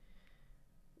committee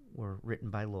were written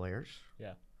by lawyers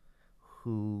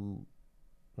who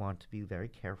want to be very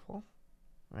careful,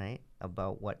 right,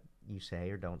 about what you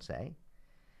say or don't say.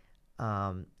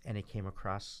 And it came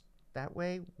across that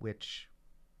way, which,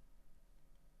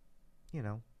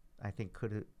 I think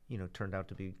could have, turned out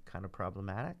to be kind of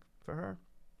problematic for her.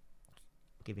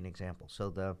 I'll give you an example. So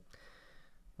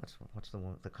what's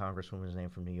the congresswoman's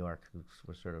name from New York who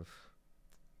was sort of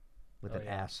with an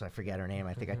S? I forget her name.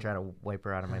 I think I try to wipe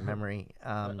her out of my memory.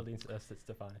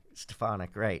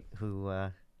 Stefanik, right? Who?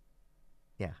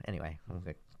 Anyway, I'm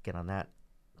gonna get on that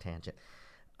tangent.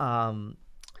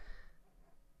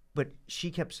 But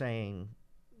she kept saying,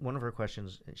 one of her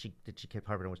questions she kept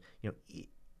harping on was,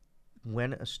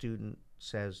 when a student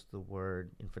says the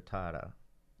word intifada,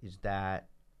 is that,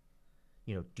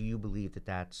 do you believe that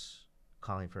that's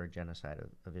calling for a genocide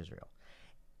of Israel?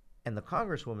 And the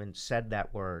congresswoman said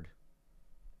that word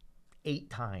 8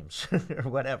 times or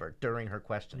whatever during her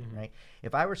questioning, right?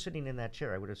 If I were sitting in that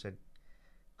chair, I would have said,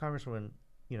 Congresswoman,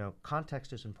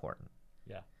 context is important.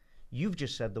 Yeah. You've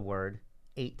just said the word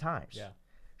 8 times. Yeah.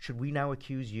 Should we now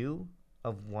accuse you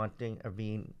of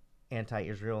being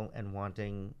anti-Israel and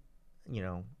wanting,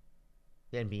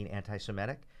 and being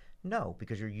anti-Semitic? No,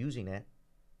 because you're using it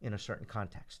in a certain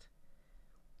context.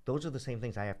 Those are the same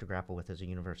things I have to grapple with as a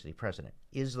university president.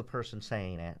 Is the person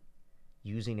saying it,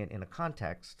 using it in a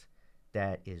context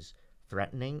that is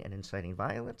threatening and inciting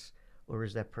violence, or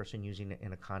is that person using it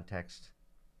in a context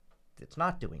that's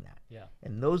not doing that? Yeah.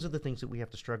 And those are the things that we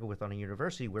have to struggle with on a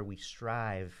university, where we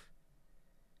strive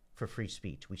for free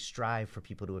speech. We strive for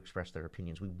people to express their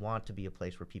opinions. We want to be a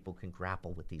place where people can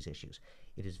grapple with these issues.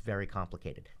 It is very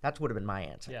complicated. That would have been my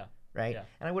answer. Yeah. Right? Yeah.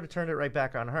 And I would have turned it right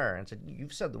back on her and said,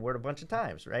 you've said the word a bunch of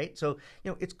times, right? So,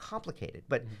 it's complicated.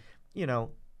 But,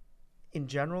 in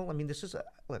general, I mean, this is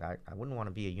look, I wouldn't want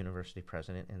to be a university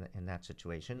president in that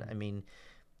situation. I mean,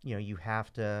 you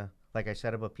have to, like I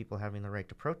said about people having the right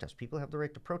to protest. People have the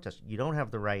right to protest. You don't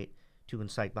have the right to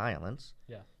incite violence.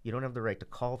 Yeah. You don't have the right to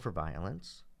call for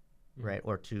violence, right?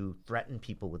 Or to threaten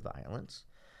people with violence.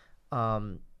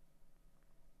 But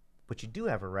you do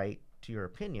have a right to your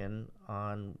opinion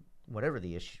on whatever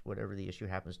the issue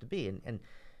happens to be. And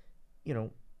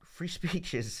free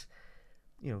speech is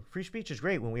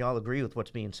great when we all agree with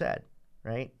what's being said,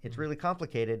 right? It's really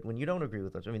complicated when you don't agree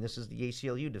with us. I mean, this is the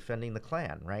ACLU defending the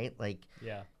Klan, right? Like,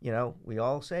 we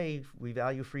all say we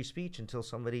value free speech until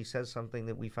somebody says something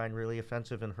that we find really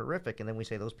offensive and horrific, and then we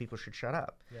say those people should shut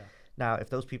up. Yeah. Now, if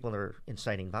those people are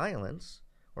inciting violence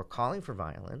or calling for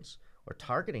violence or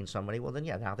targeting somebody, well, then,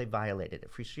 now they violated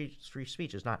it. Free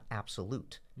speech is not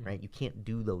absolute, right? You can't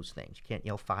do those things. You can't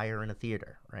yell fire in a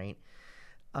theater, right?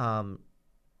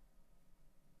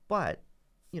 But,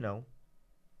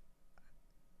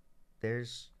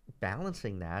 there's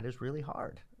balancing that is really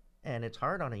hard. And it's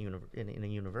hard on in a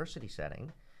university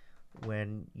setting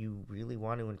when you really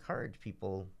want to encourage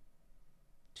people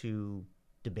to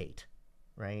debate,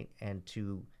 right? And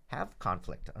to have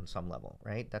conflict on some level,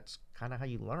 right? That's kind of how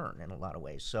you learn in a lot of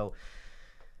ways. So,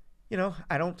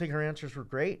 I don't think her answers were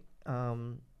great.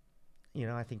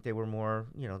 I think they were more,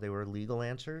 they were legal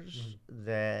answers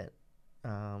that,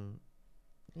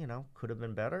 could have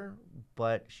been better.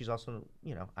 But she's also,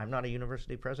 I'm not a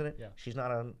university president. Yeah. She's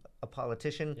not a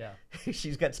politician. Yeah.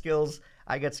 She's got skills.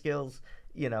 I got skills.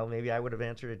 Maybe I would have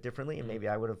answered it differently, and maybe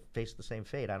I would have faced the same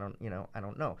fate. I don't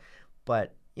know.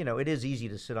 But, it is easy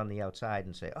to sit on the outside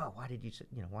and say, oh, why'd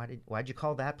why'd you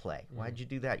call that play? Why'd you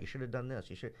do that? You should have done this.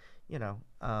 You should,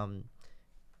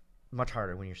 much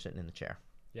harder when you're sitting in the chair.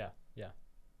 Yeah, yeah.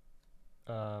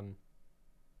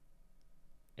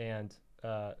 And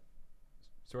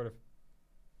sort of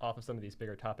off of some of these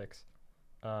bigger topics,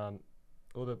 a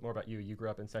little bit more about you. You grew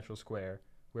up in Central Square,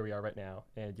 where we are right now,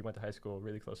 and you went to high school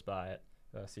really close by at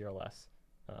CRLS,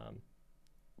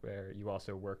 where you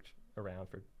also worked around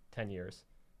for 10 years.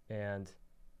 And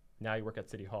now you work at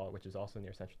City Hall, which is also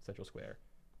near Central Square.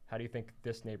 How do you think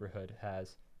this neighborhood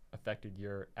has affected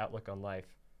your outlook on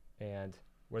life, and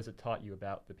what has it taught you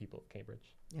about the people of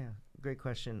Cambridge? Yeah, great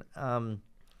question.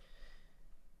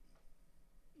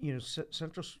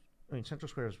 Central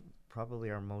Square is probably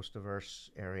our most diverse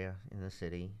area in the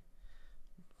city,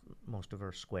 most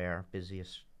diverse square,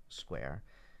 busiest square.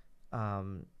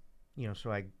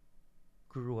 So I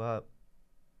grew up,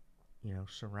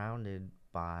 surrounded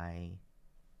by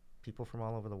people from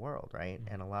all over the world, right?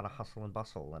 Mm-hmm. And a lot of hustle and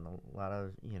bustle, and a lot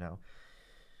of,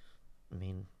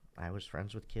 I was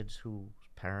friends with kids whose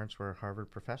parents were Harvard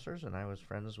professors, and I was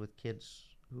friends with kids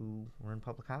who were in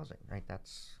public housing, right?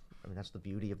 That's the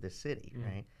beauty of this city, mm-hmm.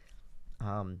 right?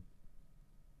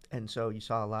 And so you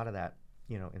saw a lot of that,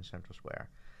 in Central Square.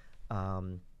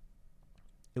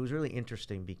 It was really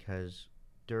interesting because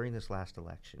during this last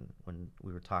election, when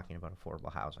we were talking about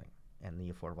affordable housing and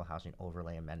the affordable housing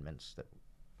overlay amendments that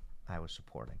I was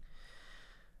supporting,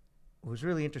 what was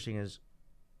really interesting is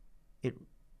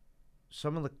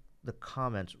some of the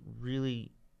comments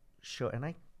really show,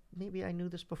 and maybe I knew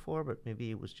this before, but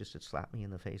maybe it slapped me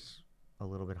in the face a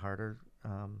little bit harder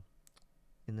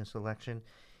in this election,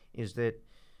 is that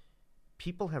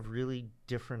people have really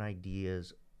different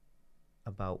ideas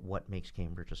about what makes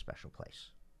Cambridge a special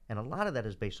place. And a lot of that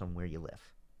is based on where you live,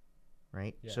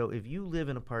 right? Yeah. So if you live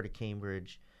in a part of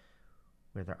Cambridge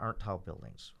where there aren't tall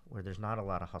buildings, where there's not a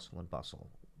lot of hustle and bustle,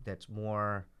 that's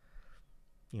more,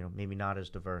 maybe not as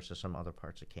diverse as some other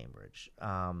parts of Cambridge,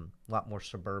 a lot more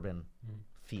suburban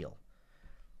feel,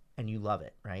 and you love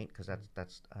it, right? Because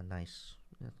that's a nice,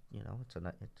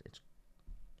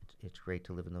 it's great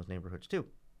to live in those neighborhoods too.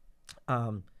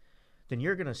 Then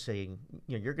you're gonna say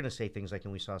things like,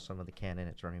 and we saw some of the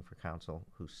candidates running for council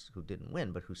who didn't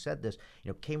win, but who said this.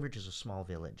 Cambridge is a small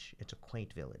village. It's a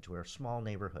quaint village. We're small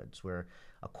neighborhoods. We're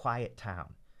a quiet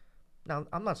town. Now,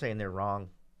 I'm not saying they're wrong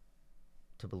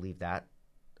to believe that.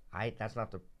 That's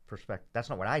not the perspective. That's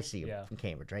not what I see from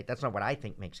Cambridge, right? That's not what I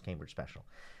think makes Cambridge special.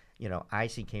 I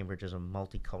see Cambridge as a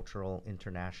multicultural,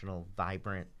 international,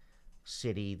 vibrant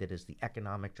city that is the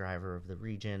economic driver of the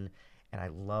region, and I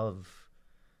love.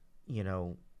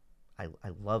 I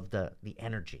love the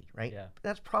energy, right? Yeah.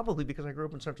 That's probably because I grew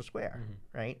up in Central Square,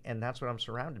 mm-hmm. right? And that's what I'm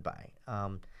surrounded by.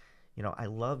 I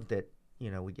love that.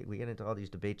 We get into all these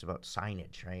debates about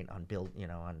signage, right? On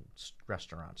on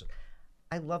restaurants.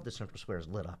 I love that Central Square is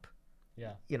lit up.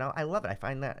 Yeah. I love it. I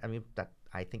find that.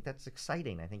 I think that's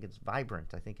exciting. I think it's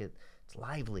vibrant. I think it's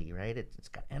lively, right? It's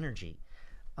got energy.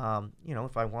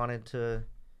 If I wanted to,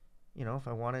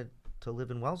 to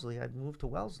live in Wellesley, I'd move to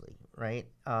Wellesley, right?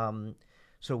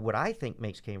 So what I think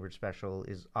makes Cambridge special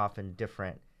is often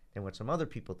different than what some other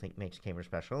people think makes Cambridge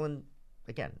special. And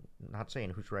again, not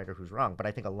saying who's right or who's wrong, but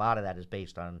I think a lot of that is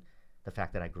based on the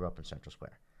fact that I grew up in Central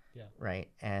Square, right?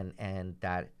 And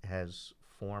that has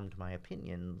formed my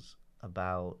opinions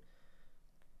about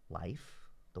life,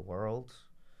 the world,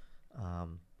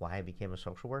 why I became a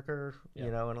social worker,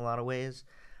 in a lot of ways,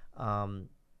 and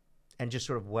just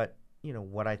sort of what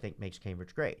I think makes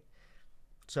Cambridge great.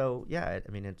 So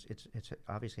it's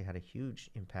obviously had a huge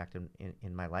impact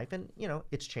in my life, and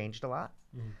it's changed a lot.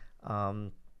 Mm-hmm.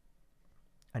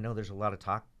 I know there's a lot of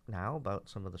talk now about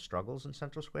some of the struggles in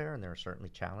Central Square, and there are certainly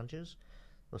challenges.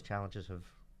 Those challenges have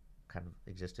kind of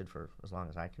existed for as long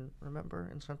as I can remember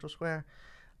in Central Square.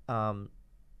 But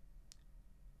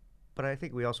I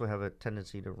think we also have a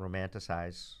tendency to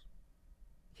romanticize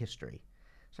history.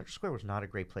 Central Square was not a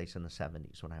great place in the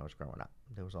 70s when I was growing up.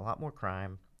 There was a lot more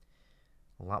crime,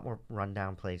 a lot more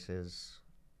rundown places.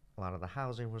 A lot of the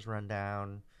housing was run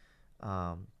down.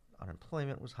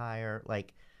 Unemployment was higher.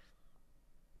 Like,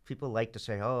 people like to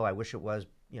say, "Oh, I wish it was."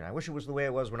 I wish it was the way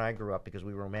it was when I grew up, because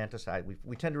we romanticize.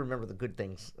 We tend to remember the good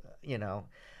things,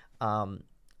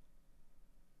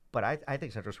 But I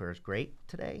think Central Square is great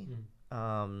today.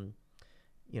 Mm-hmm.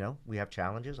 We have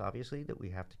challenges, obviously, that we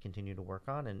have to continue to work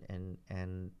on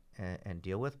and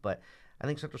deal with. But I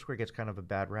think Central Square gets kind of a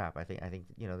bad rap. I think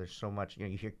there's so much. You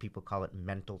hear people call it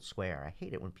mental square. I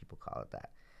hate it when people call it that.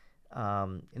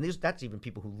 And that's even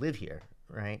people who live here,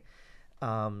 right?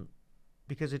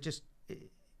 Because it just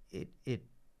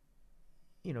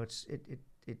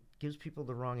it gives people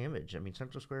the wrong image.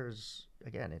 Central Square is,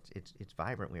 again, it's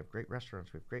vibrant. We have great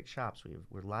restaurants. We have great shops.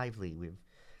 We're lively.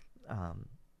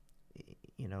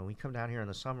 we come down here in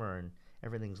the summer and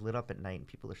everything's lit up at night and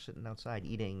people are sitting outside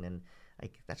eating, and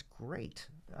like that's great.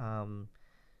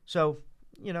 So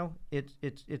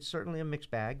it's certainly a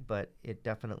mixed bag, but it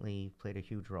definitely played a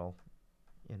huge role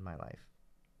in my life.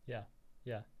 Yeah,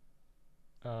 yeah.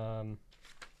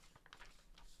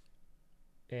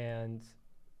 And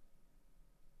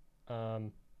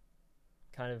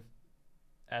kind of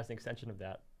as an extension of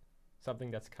that,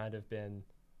 something that's kind of been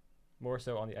more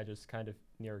so on the edges, kind of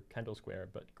near Kendall Square,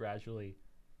 but gradually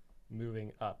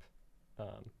moving up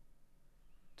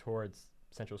towards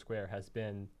Central Square, has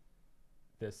been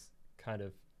this kind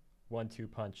of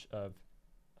 1-2 punch of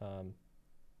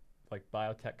like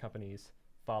biotech companies,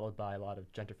 followed by a lot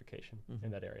of gentrification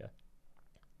in that area.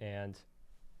 And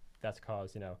that's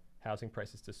caused, housing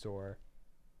prices to soar,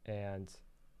 and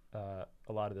a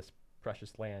lot of this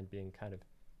precious land being kind of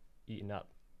eaten up.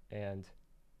 And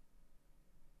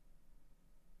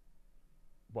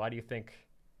why do you think,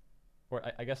 or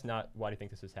I guess not why do you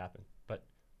think this has happened, but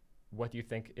what do you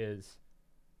think is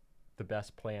the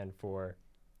best plan for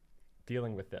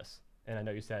dealing with this? And I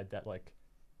know you said that, like,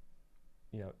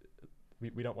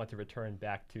 we don't want to return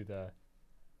back to the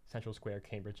Central Square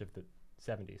Cambridge of the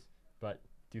 70s, but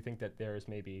do you think that there is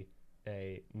maybe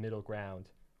a middle ground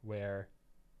where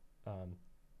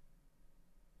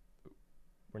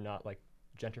we're not like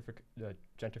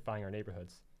gentrifying our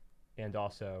neighborhoods, and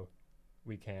also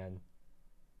we can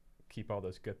keep all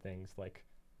those good things like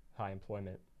high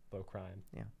employment, low crime,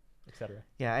 etc.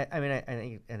 Yeah, I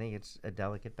think it's a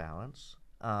delicate balance.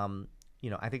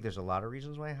 I think there's a lot of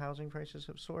reasons why housing prices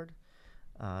have soared.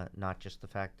 Not just the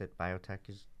fact that biotech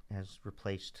has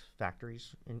replaced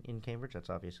factories in Cambridge. That's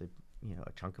obviously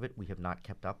a chunk of it. We have not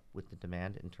kept up with the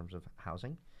demand in terms of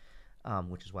housing,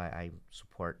 which is why I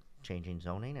support changing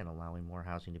zoning and allowing more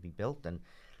housing to be built. And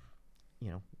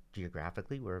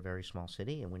geographically, we're a very small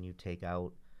city, and when you take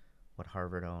out what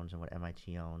Harvard owns and what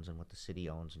MIT owns and what the city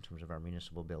owns in terms of our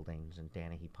municipal buildings and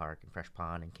Danahy Park and Fresh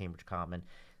Pond and Cambridge Common,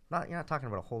 you're not talking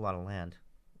about a whole lot of land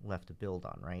left to build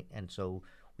on, right? And so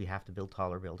we have to build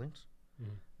taller buildings.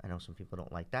 I know some people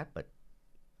don't like that, but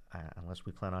unless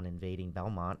we plan on invading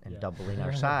Belmont and doubling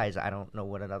our size, I don't know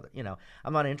what another,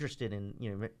 I'm not interested in,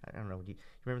 I don't know, do you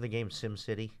remember the game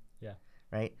SimCity? Yeah.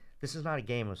 Right? This is not a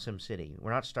game of SimCity.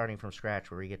 We're not starting from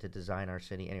scratch where we get to design our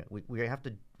city. Anyway, we have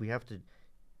to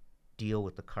deal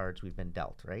with the cards we've been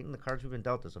dealt, right? And the cards we've been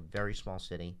dealt is a very small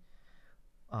city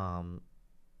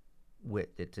with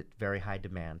it's at very high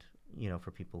demand,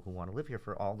 for people who want to live here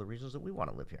for all the reasons that we want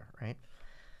to live here, right?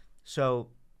 So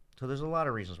there's a lot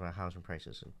of reasons why housing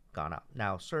prices have gone up.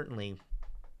 Now, certainly,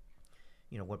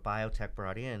 what biotech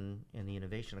brought in and the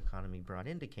innovation economy brought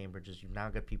into Cambridge is you've now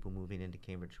got people moving into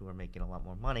Cambridge who are making a lot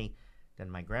more money than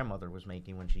my grandmother was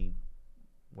making when she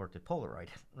worked at Polaroid,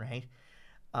 right,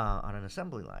 on an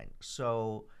assembly line.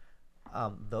 So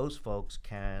those folks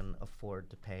can afford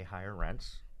to pay higher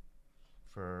rents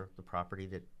for the property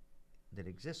that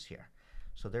exists here.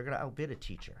 So they're going to outbid a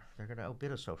teacher. They're going to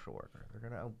outbid a social worker. They're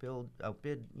going to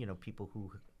outbid people who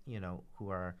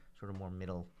are sort of more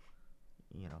middle,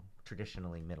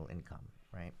 traditionally middle income,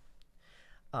 right?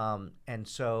 And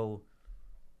so,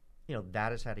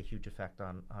 that has had a huge effect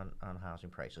on housing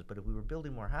prices. But if we were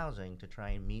building more housing to try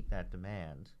and meet that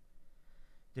demand,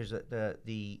 there's I'm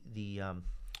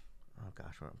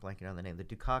blanking on the name. The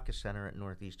Dukakis Center at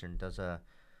Northeastern does a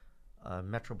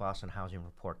Metro Boston Housing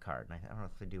Report Card, and I don't know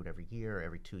if they do it every year or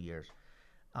every 2 years.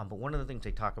 But one of the things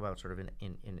they talk about sort of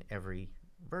in every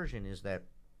version is that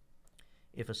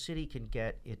if a city can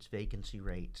get its vacancy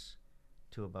rates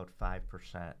to about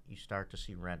 5%, you start to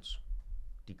see rents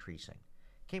decreasing.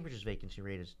 Cambridge's vacancy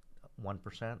rate is 1%,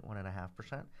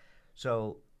 1.5%.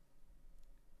 So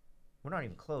we're not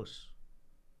even close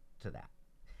to that.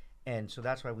 And so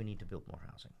that's why we need to build more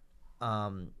housing.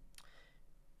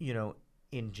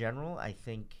 In general, I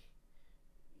think,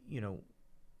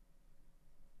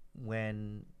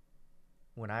 when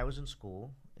I was in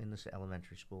school, in this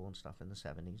elementary school and stuff in the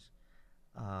 70s,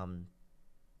 I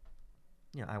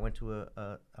went to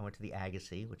the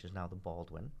Agassiz, which is now the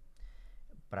Baldwin,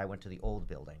 but I went to the old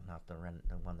building, not the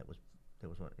one that was I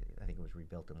think it was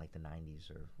rebuilt in like the 90s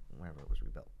or whenever it was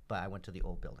rebuilt. But I went to the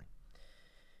old building.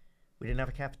 We didn't have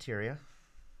a cafeteria,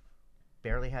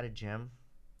 barely had a gym.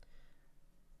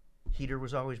 Heater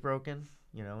was always broken.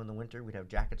 In the winter, we'd have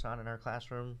jackets on in our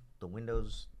classroom. The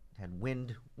windows had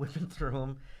wind whipping through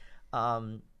them.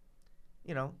 That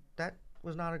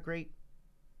was not a great,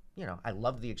 I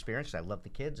loved the experience. I loved the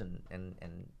kids, and I'm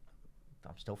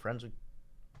still friends with,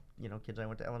 kids I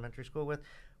went to elementary school with.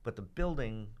 But the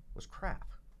building was crap.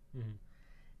 Mm-hmm.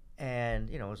 And,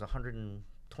 it was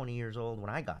 120 years old when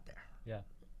I got there. Yeah.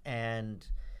 And,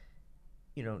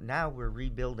 now we're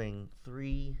rebuilding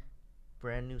 3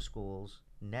 brand new schools,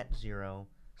 net zero,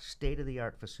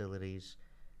 state-of-the-art facilities,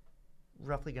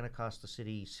 roughly going to cost the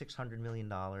city $600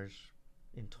 million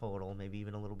in total, maybe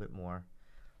even a little bit more.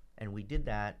 And we did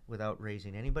that without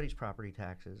raising anybody's property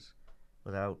taxes,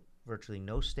 without virtually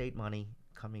no state money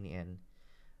coming in.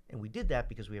 And we did that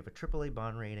because we have a AAA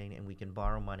bond rating and we can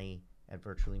borrow money at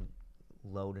virtually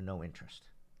low to no interest.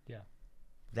 Yeah.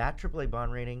 That AAA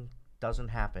bond rating doesn't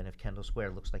happen if Kendall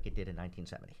Square looks like it did in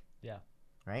 1970. Yeah.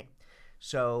 Right?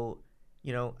 So,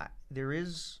 there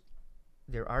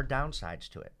are downsides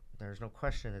to it. There's no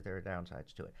question that there are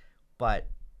downsides to it. But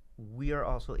we are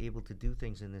also able to do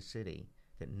things in this city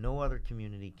that no other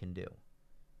community can do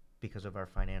because of our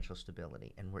financial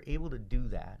stability. And we're able to do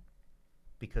that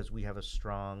because we have a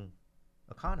strong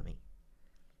economy.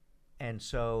 And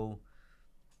so,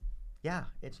 yeah,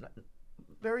 it's not,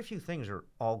 very few things are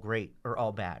all great or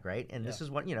all bad, right? And this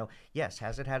is what, yes,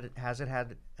 has it had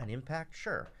an impact?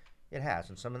 Sure, it has.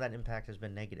 And some of that impact has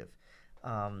been negative.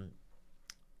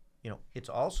 It's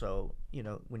also,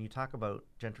 when you talk about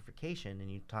gentrification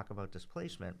and you talk about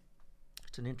displacement,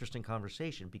 it's an interesting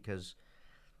conversation because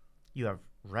you have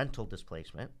rental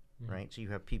displacement, right? So you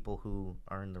have people who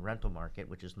are in the rental market,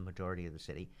 which is the majority of the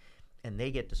city, and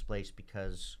they get displaced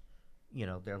because,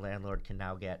 their landlord can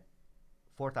now get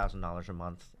 $4,000 a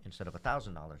month instead of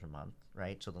 $1,000 a month,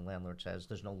 right? So the landlord says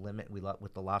there's no limit.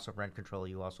 With the loss of rent control,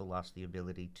 you also lost the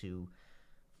ability to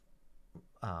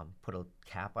put a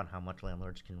cap on how much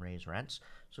landlords can raise rents.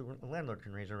 So the landlord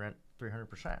can raise a rent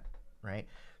 300%, right?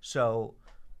 So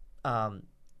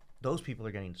those people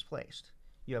are getting displaced.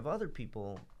 You have other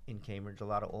people in Cambridge, a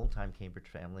lot of old-time Cambridge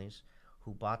families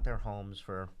who bought their homes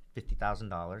for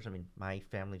 $50,000. I mean, my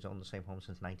family's owned the same home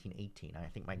since 1918. I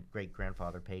think my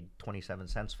great-grandfather paid 27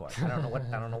 cents for it. I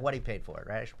don't know what he paid for it,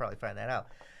 right? I should probably find that out.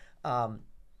 And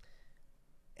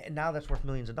now that's worth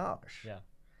millions of dollars. Yeah.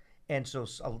 And so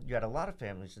you had a lot of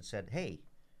families that said, hey,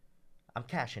 I'm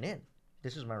cashing in.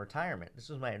 This is my retirement. This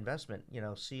is my investment.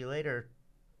 See you later,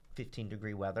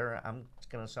 15-degree weather. I'm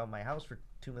going to sell my house for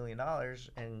 $2 million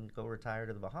and go retire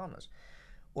to the Bahamas.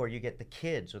 Or you get the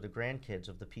kids or the grandkids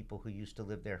of the people who used to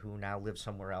live there who now live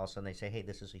somewhere else, and they say, hey,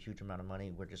 this is a huge amount of money.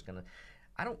 We're just going to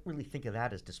 – I don't really think of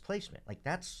that as displacement. Like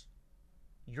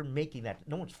you're making that –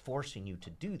 no one's forcing you to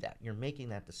do that. You're making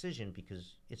that decision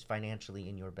because it's financially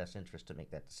in your best interest to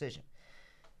make that decision.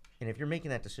 And if you're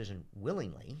making that decision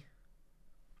willingly,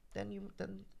 then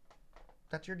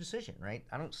that's your decision, right?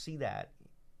 I don't see that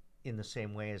in the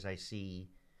same way as I see,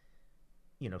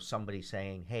 somebody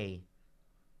saying, hey,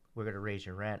 we're going to raise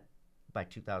your rent by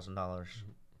 $2,000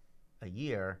 a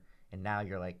year, and now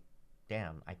you're like,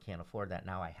 damn, I can't afford that.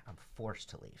 Now I'm forced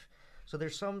to leave. So there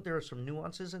are some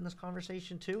nuances in this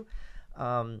conversation too.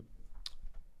 The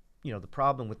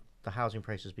problem with the housing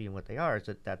prices being what they are is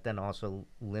that then also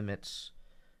limits,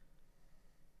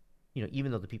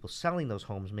 even though the people selling those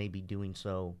homes may be doing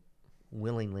so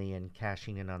willingly and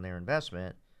cashing in on their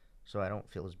investment, so I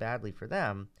don't feel as badly for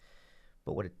them.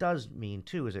 But what it does mean,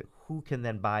 too, is that who can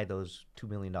then buy those $2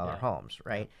 million homes,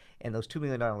 right? Yeah. And those $2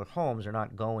 million homes are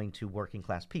not going to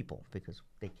working-class people because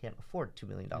they can't afford $2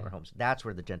 million homes. That's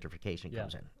where the gentrification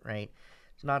comes in, right?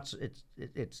 It's not.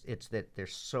 It's that they're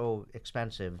so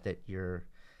expensive that you're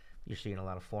seeing a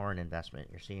lot of foreign investment.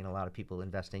 You're seeing a lot of people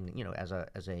investing, as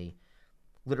a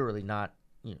literally not,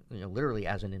 literally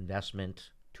as an investment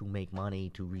to make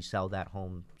money to resell that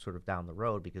home sort of down the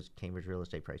road because Cambridge real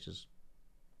estate prices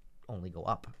only go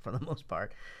up for the most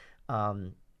part.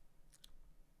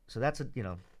 So that's a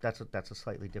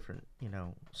slightly different,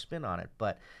 spin on it.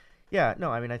 But yeah,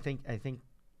 no, I mean, I think,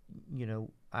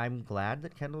 I'm glad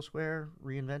that Kendall Square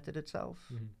reinvented itself.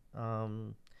 My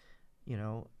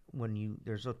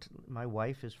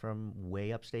wife is from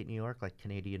way upstate New York, like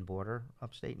Canadian border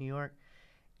upstate New York.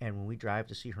 And when we drive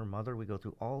to see her mother, we go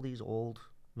through all these old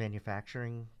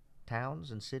manufacturing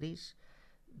towns and cities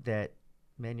that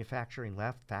manufacturing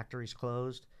left, factories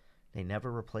closed, they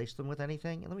never replaced them with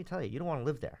anything. And let me tell you, you don't want to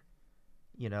live there.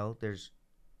 There's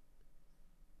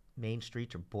main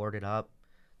streets are boarded up,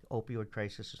 the opioid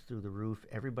crisis is through the roof,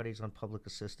 everybody's on public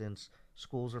assistance,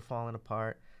 schools are falling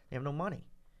apart, they have no money,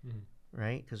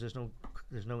 right? Because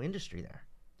there's no industry there.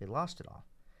 They lost it all.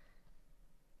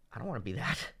 I don't want to be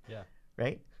that. Yeah.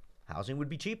 Right? Housing would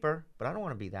be cheaper, but I don't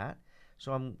want to be that.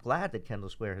 So I'm glad that Kendall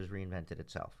Square has reinvented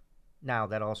itself. Now,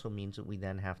 that also means that we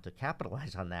then have to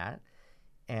capitalize on that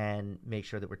and make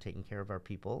sure that we're taking care of our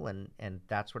people. And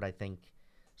that's what I think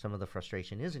some of the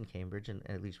frustration is in Cambridge, and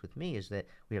at least with me, is that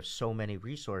we have so many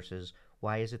resources.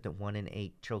 Why is it that 1 in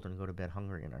 8 children go to bed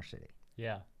hungry in our city?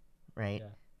 Yeah. Right? Yeah.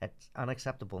 That's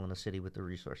unacceptable in a city with the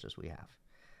resources we have.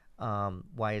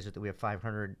 Why is it that we have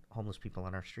 500 homeless people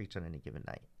on our streets on any given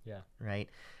night? Yeah. Right?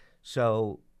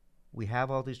 So we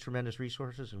have all these tremendous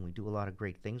resources, and we do a lot of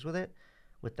great things with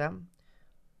them,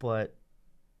 but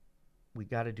we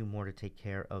got to do more to take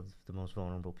care of the most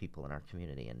vulnerable people in our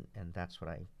community, and that's what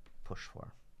I push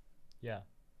for. Yeah.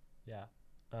 Yeah.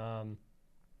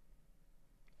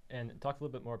 And talk a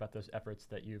little bit more about those efforts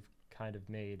that you've kind of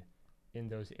made in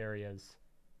those areas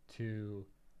to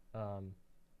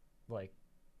like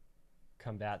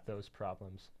combat those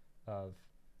problems of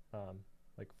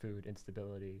like food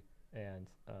instability and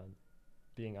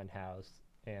being unhoused,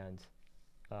 and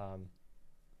talk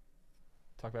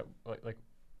about like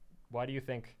why do you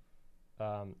think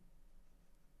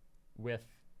with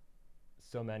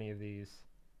so many of these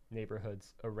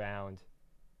neighborhoods around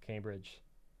Cambridge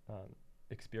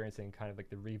experiencing kind of like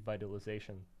the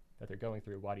revitalization that they're going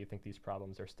through, why do you think these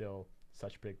problems are still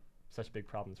such big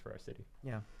problems for our city?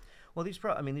 Yeah. Well, these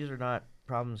are not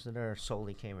problems that are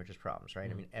solely Cambridge's problems, right?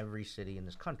 I mean, every city in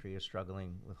this country is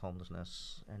struggling with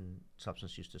homelessness and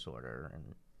substance use disorder,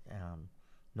 and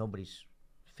nobody's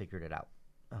figured it out.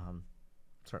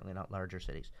 Certainly not larger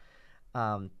cities.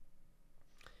 And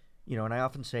I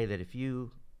often say that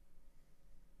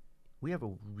we have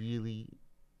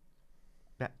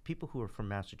people who are from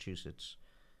Massachusetts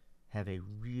have a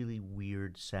really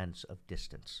weird sense of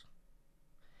distance.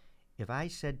 If I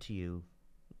said to you,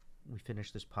 we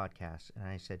finished this podcast, and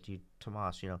I said to you,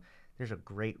 Tomas, there's a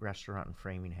great restaurant in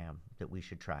Framingham that we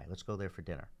should try. Let's go there for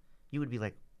dinner. You would be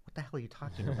like, what the hell are you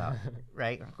talking about?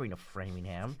 Right? I'm not going to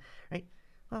Framingham, right?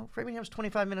 Well, Framingham's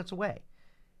 25 minutes away.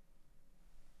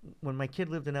 When my kid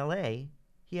lived in LA,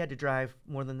 he had to drive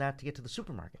more than that to get to the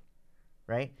supermarket,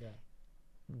 right? Yeah.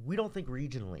 We don't think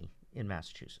regionally in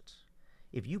Massachusetts.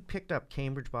 If you picked up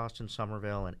Cambridge, Boston,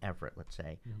 Somerville, and Everett, let's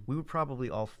say, we would probably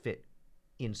all fit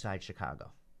inside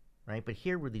Chicago, right? But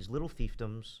here we're these little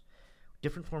fiefdoms,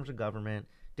 different forms of government,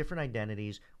 different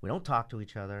identities. We don't talk to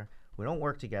each other. We don't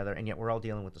work together, and yet we're all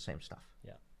dealing with the same stuff.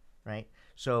 Yeah. Right?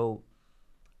 So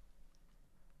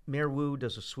Mayor Wu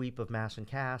does a sweep of Mass and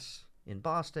Cass in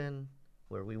Boston,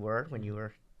 where we were when you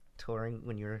were touring,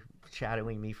 when you were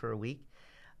shadowing me for a week.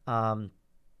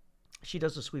 She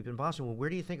does a sweep in Boston. Well, where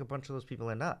do you think a bunch of those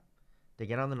people end up? They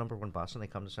get on the number 1 bus and they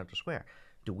come to Central Square.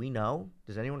 Do we know?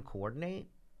 Does anyone coordinate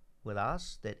with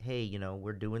us that, hey,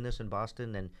 we're doing this in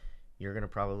Boston and you're going to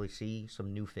probably see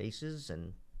some new faces,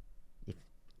 and if,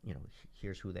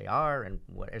 here's who they are, and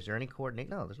what, is there any coordination?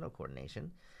 No, there's no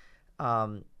coordination.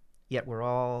 Yet we're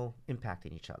all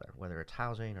impacting each other, whether it's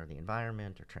housing or the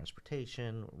environment or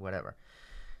transportation or whatever.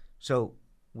 So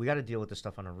we got to deal with this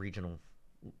stuff on a regional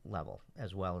level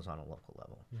as well as on a local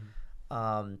level.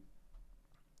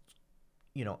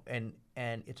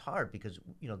 And it's hard because,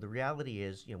 the reality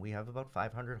is, we have about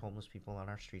 500 homeless people on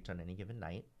our streets on any given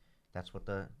night. That's what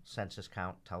the census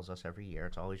count tells us every year.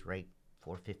 It's always right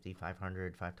 450,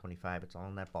 500, 525. It's all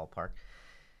in that ballpark.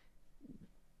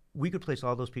 We could place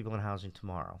all those people in housing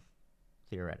tomorrow.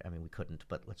 Theoretically, I mean, we couldn't,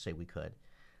 but let's say we could.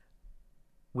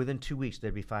 Within 2 weeks,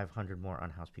 there'd be 500 more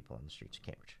unhoused people on the streets of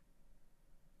Cambridge,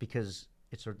 because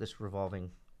it's this revolving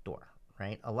door,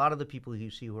 right? A lot of the people you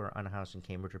see who are unhoused in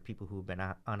Cambridge are people who have been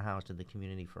unhoused in the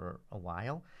community for a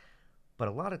while, but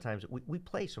a lot of times we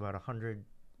place about a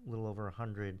little over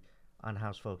 100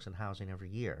 unhoused folks in housing every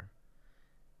year.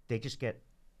 They're just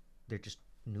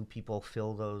new people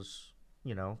fill those,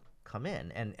 come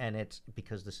in, and it's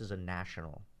because this is a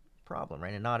national problem,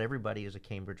 right? And not everybody is a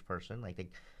Cambridge person.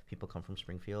 Like people come from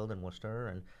Springfield and Worcester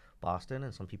and Boston,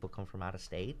 and some people come from out of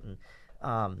state, and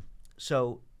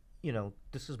so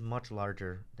this is much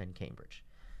larger than Cambridge.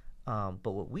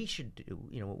 But what we should do,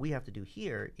 what we have to do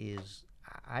here is,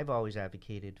 I've always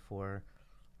advocated for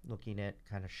looking at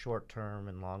kind of short-term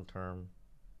and long-term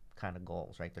kind of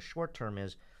goals, right? The short term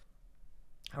is,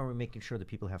 how are we making sure that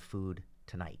people have food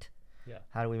tonight? Yeah.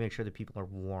 How do we make sure that people are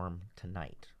warm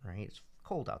tonight, right? It's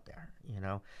cold out there,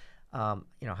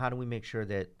 how do we make sure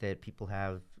that people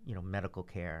have, medical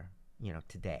care,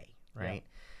 today, right?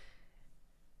 Yeah.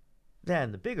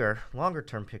 Then the bigger, longer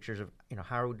term pictures of,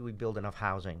 how do we build enough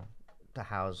housing to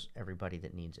house everybody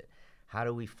that needs it? How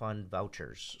do we fund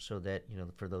vouchers so that,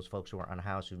 for those folks who are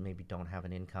unhoused who maybe don't have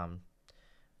an income,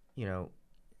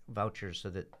 vouchers so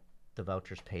that the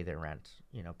vouchers pay their rent,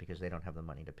 because they don't have the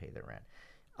money to pay their rent.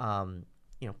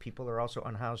 People are also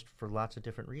unhoused for lots of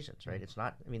different reasons, right? It's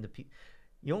not,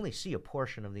 you only see a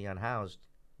portion of the unhoused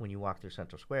when you walk through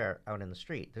Central Square out in the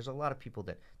street. There's a lot of people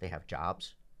that they have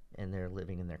jobs and they're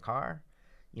living in their car.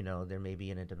 They're maybe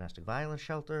in a domestic violence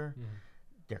shelter.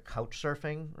 They're couch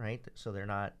surfing, right? So they're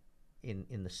not,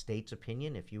 in the state's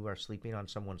opinion, if you are sleeping on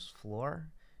someone's floor,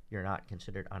 you're not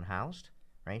considered unhoused,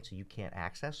 right? So you can't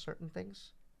access certain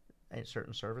things, and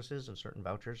certain services and certain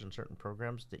vouchers and certain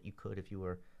programs that you could if you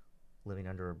were living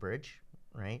under a bridge,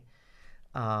 right?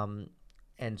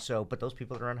 And so, but those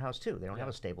people are unhoused too. They don't have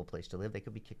a stable place to live. They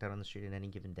could be kicked out on the street at any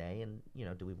given day. And,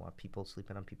 do we want people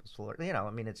sleeping on people's floor?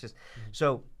 It's just,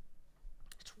 so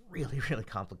it's really, really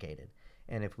complicated.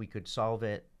 And if we could solve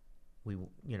it,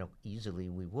 easily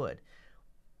we would.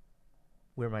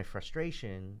 Where my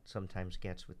frustration sometimes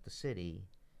gets with the city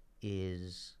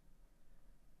is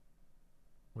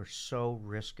we're so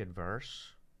risk adverse.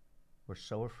 We're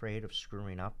so afraid of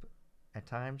screwing up at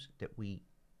times that we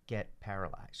get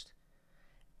paralyzed.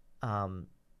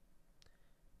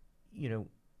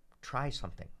 Try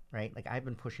something, right? Like I've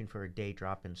been pushing for a day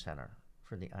drop-in center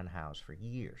for the unhoused for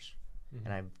years,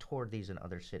 and I've toured these in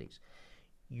other cities.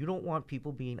 You don't want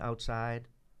people being outside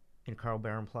in Carl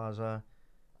Barron Plaza.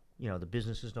 The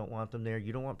businesses don't want them there.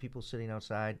 You don't want people sitting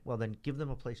outside. Well, then give them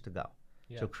a place to go.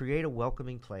 Yeah. So create a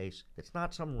welcoming place that's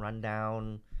not some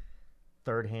rundown,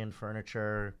 third-hand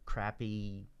furniture,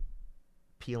 crappy,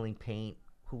 peeling paint.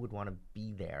 Who would want to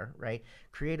be there, right?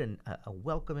 Create a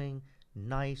welcoming,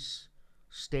 nice,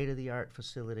 state-of-the-art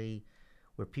facility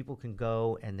where people can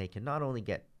go and they can not only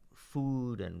get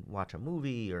food and watch a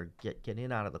movie or get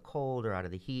in out of the cold or out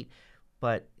of the heat,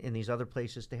 but in these other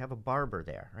places they have a barber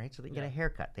there, right? So they can get a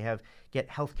haircut. They get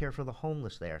health care for the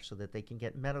homeless there so that they can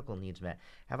get medical needs met.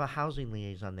 Have a housing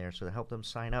liaison there so to help them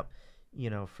sign up,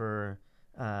 for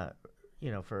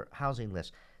housing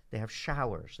lists. They have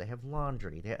showers. They have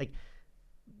laundry.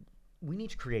 We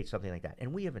need to create something like that.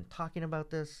 And we have been talking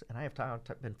about this, and I have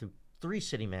been through 3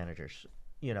 city managers,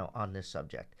 on this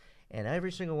subject. And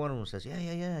every single one of them says,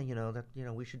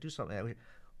 we should do something.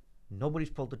 Nobody's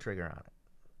pulled the trigger on it.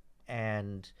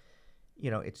 And,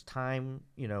 it's time,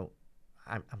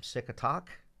 I'm sick of talk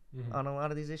on a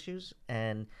lot of these issues.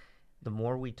 And the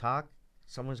more we talk,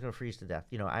 someone's going to freeze to death.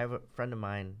 I have a friend of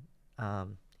mine,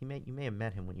 you may have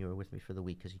met him when you were with me for the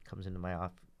week because he comes into my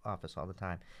office all the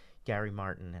time, Gary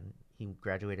Martin, and he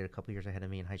graduated a couple years ahead of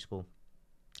me in high school.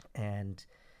 And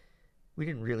we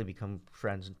didn't really become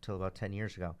friends until about 10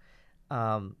 years ago.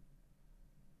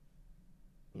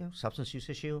 Substance use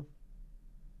issue,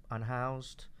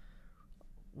 unhoused,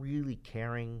 really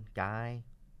caring guy,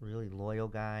 really loyal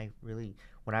guy, really,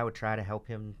 when I would try to help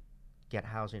him get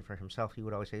housing for himself, he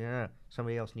would always say, no,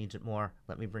 somebody else needs it more.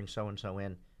 Let me bring so-and-so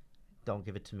in. Don't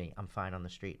give it to me. I'm fine on the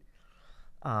street.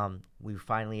 We were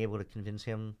finally able to convince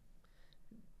him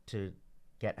to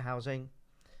get housing.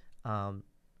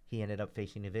 He ended up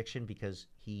facing eviction because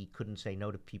he couldn't say no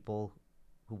to people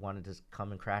who wanted to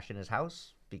come and crash in his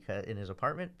house in his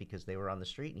apartment because they were on the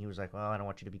street. And he was like, well, I don't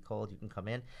want you to be cold. You can come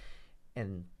in.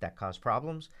 And that caused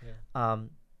problems. Yeah.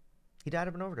 He died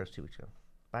of an overdose 2 weeks ago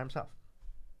by himself.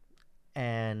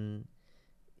 And,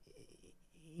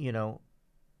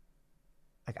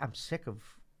 I'm sick of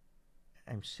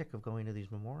going to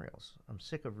these memorials. I'm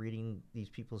sick of reading these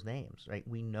people's names, right?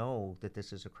 We know that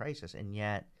this is a crisis, and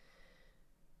yet,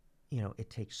 it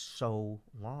takes so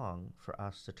long for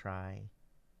us to try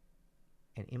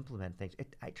and implement things.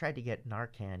 I tried to get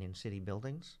Narcan in city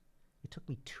buildings. It took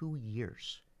me 2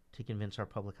 years to convince our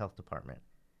public health department.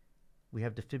 We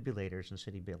have defibrillators in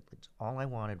city buildings. All I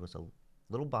wanted was a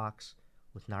little box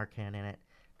with Narcan in it.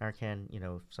 Narcan, I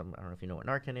don't know if you know what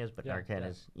Narcan is, but Narcan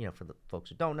is, for the folks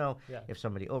who don't know, if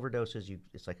somebody overdoses,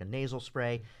 it's like a nasal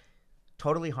spray.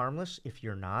 Totally harmless if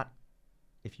you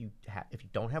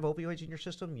don't have opioids in your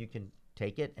system, you can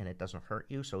take it and it doesn't hurt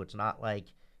you. So it's not like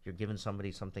you're giving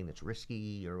somebody something that's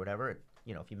risky or whatever.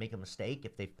 If you make a mistake,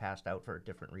 if they've passed out for a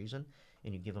different reason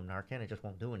and you give them Narcan, it just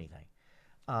won't do anything.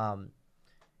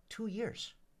 2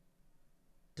 years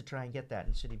to try and get that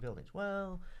in city buildings.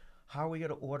 Well, how are we going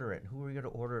to order it? And who are we going to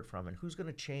order it from? And who's going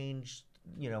to change,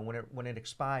 when it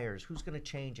expires? Who's going to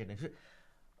change it?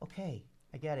 Okay,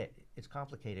 I get it. It's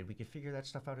complicated. We can figure that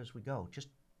stuff out as we go. Just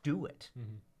do it.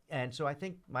 Mm-hmm. And so I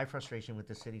think my frustration with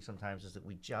the city sometimes is that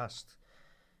we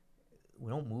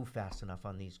don't move fast enough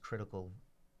on these critical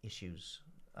issues.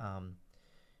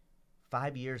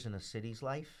 5 years in a city's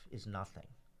life is nothing.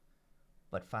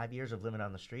 But 5 years of living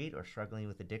on the street or struggling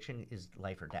with addiction is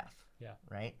life or death. Yeah.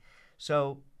 Right?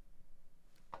 So,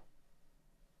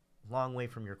 long way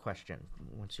from your question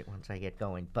once I get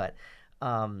going. But,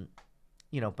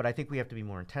 but I think we have to be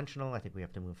more intentional. I think we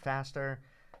have to move faster.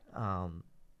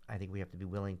 I think we have to be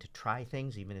willing to try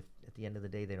things, even if at the end of the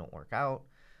day they don't work out.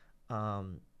 I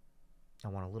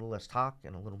want a little less talk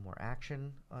and a little more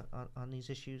action on these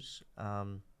issues.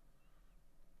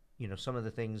 Some of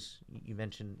the things you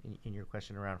mentioned in your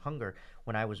question around hunger,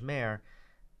 when I was mayor,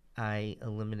 I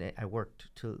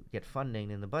worked to get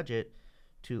funding in the budget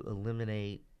to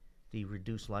eliminate the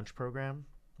reduced lunch program,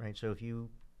 right? So if you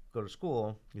go to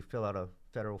school, you fill out a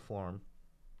federal form,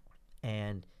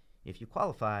 and if you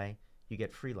qualify, you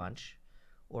get free lunch,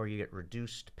 or you get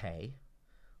reduced pay,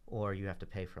 or you have to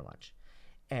pay for lunch.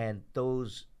 And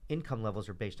those income levels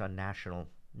are based on national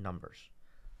numbers,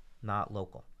 not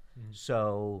local. Mm-hmm.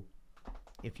 So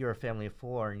if you're a family of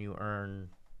four and you earn,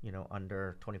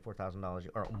 under $24,000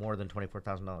 or more than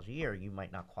 $24,000 a year, you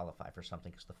might not qualify for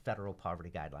something because the federal poverty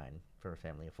guideline for a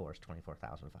family of four is $24,500.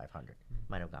 Mm-hmm.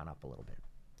 Might have gone up a little bit.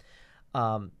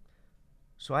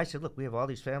 So I said, look, we have all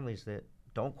these families that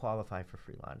don't qualify for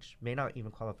free lunch, may not even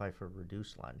qualify for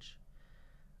reduced lunch,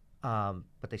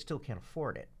 but they still can't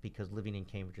afford it because living in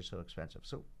Cambridge is so expensive.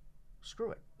 So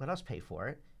screw it. Let us pay for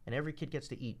it, and every kid gets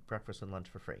to eat breakfast and lunch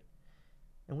for free.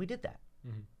 And we did that.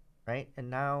 Mm-hmm. Right? And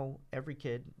now every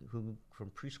kid who, from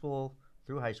preschool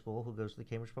through high school, who goes to the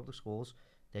Cambridge Public Schools,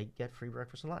 they get free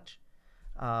breakfast and lunch.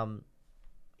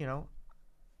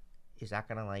 Is that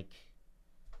going to,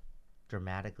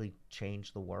 dramatically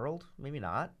change the world? Maybe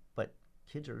not, but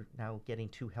kids are now getting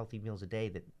 2 healthy meals a day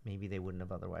that maybe they wouldn't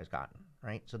have otherwise gotten,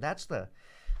 right? So that's the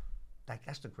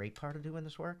great part of doing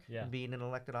this work, being in an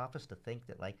elected office, to think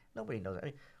that, nobody knows. I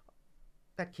mean,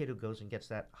 that kid who goes and gets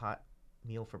that hot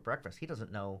meal for breakfast, he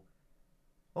doesn't know,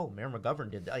 oh, Mayor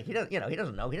McGovern did that. He doesn't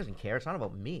know. He doesn't care. It's not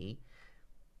about me.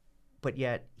 But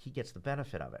yet he gets the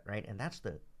benefit of it, right? And that's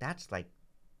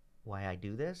why I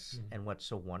do this, mm-hmm. and what's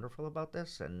so wonderful about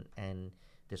this and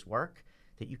this work,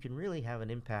 that you can really have an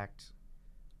impact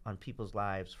on people's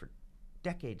lives for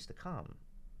decades to come,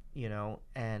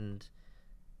 and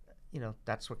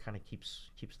that's what kind of keeps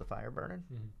the fire burning.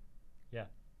 Mm-hmm. Yeah.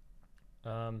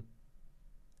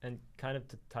 And kind of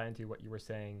to tie into what you were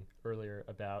saying earlier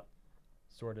about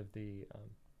sort of the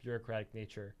bureaucratic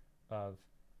nature of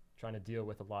trying to deal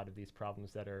with a lot of these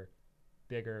problems that are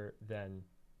bigger than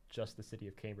just the city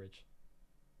of Cambridge.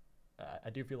 I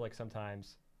do feel like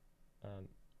sometimes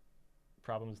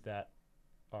problems that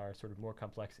are sort of more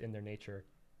complex in their nature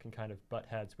can kind of butt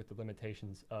heads with the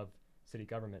limitations of city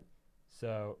government.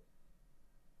 So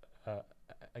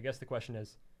I guess the question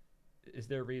is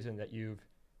there a reason that you've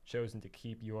chosen to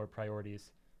keep your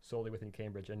priorities solely within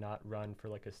Cambridge and not run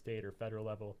for a state or federal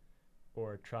level,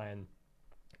 or try and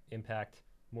impact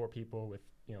more people with,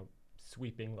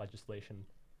 sweeping legislation?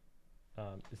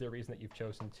 Is there a reason that you've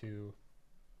chosen to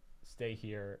stay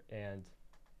here and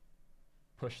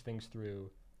push things through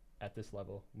at this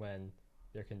level when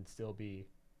there can still be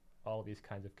all of these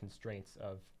kinds of constraints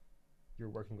of you're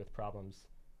working with problems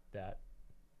that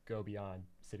go beyond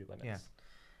city limits?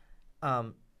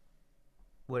 Yeah.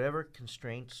 Whatever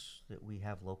constraints that we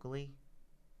have locally,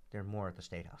 they're more at the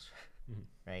State House, mm-hmm.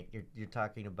 right? You're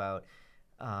talking about,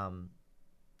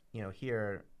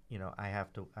 here,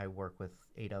 I work with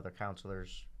 8 other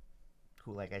counselors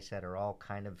who, like I said, are all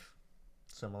kind of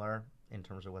similar in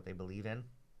terms of what they believe in.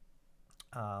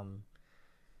 And,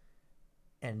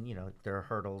 there are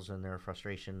hurdles and there are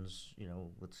frustrations,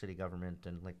 with city government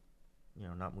and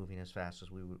not moving as fast as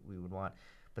we would want.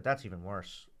 But that's even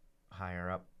worse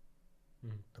higher up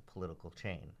the political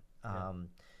chain.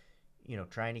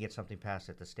 Trying to get something passed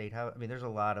at the State House. I mean, there's a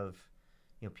lot of,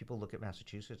 people look at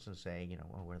Massachusetts and say,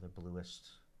 we're the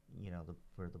bluest,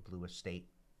 we're the bluest state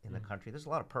in the country. There's a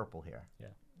lot of purple here.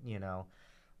 Yeah.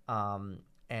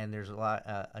 And there's a lot,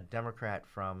 a Democrat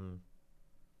from,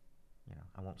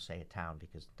 I won't say a town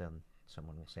because then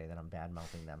someone will say that I'm bad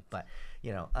mouthing them, but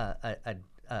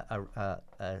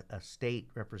a state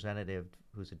representative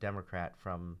who's a Democrat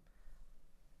from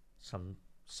some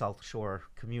South Shore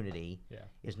community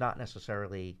is not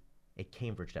necessarily a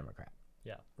Cambridge Democrat.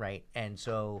 Yeah. Right. And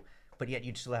so, but yet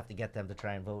you'd still have to get them to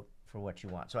try and vote for what you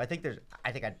want. So I think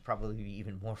I'd probably be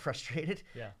even more frustrated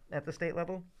at the state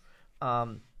level.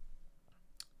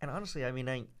 And honestly, I mean,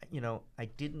 I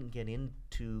didn't get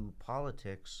into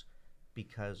politics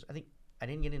because I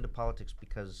didn't get into politics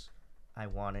because I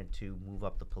wanted to move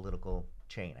up the political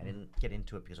chain. I didn't get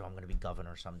into it because I'm going to be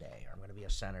governor someday or I'm going to be a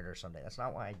senator someday. That's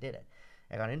not why I did it.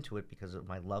 I got into it because of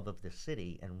my love of this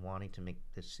city and wanting to make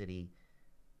this city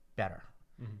better.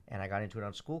 Mm-hmm. And I got into it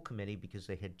on school committee because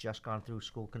they had just gone through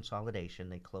school consolidation.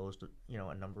 They closed,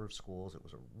 a number of schools. It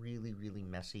was a really, really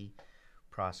messy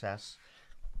process.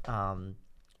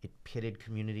 It pitted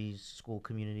school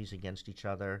communities against each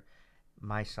other.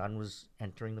 My son was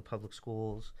entering the public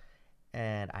schools,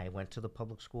 and I went to the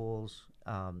public schools.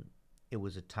 It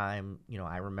was a time,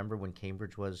 I remember when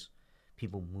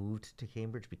people moved to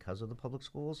Cambridge because of the public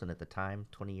schools, and at the time,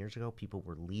 20 years ago, people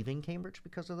were leaving Cambridge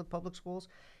because of the public schools.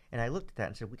 And I looked at that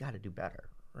and said, we got to do better,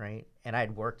 right? And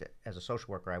I'd worked as a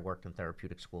social worker. I worked in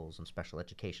therapeutic schools and special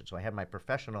education, so I had my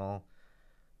professional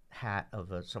hat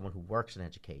of someone who works in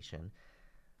education.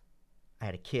 I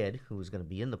had a kid who was going to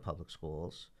be in the public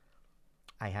schools.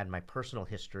 I had my personal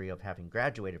history of having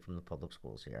graduated from the public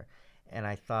schools here, and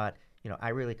I thought, I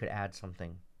really could add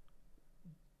something,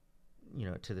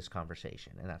 to this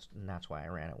conversation, and that's why I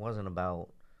ran. It wasn't about,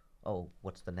 oh,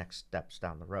 what's the next steps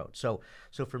down the road. So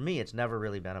for me, it's never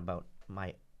really been about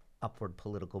my upward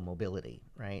political mobility,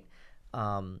 right?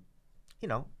 Will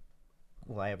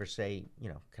I ever say,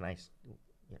 can I,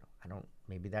 I don't.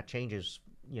 Maybe that changes,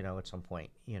 at some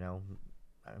point.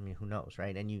 I mean, who knows,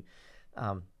 right? And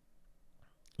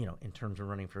in terms of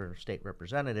running for state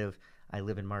representative, I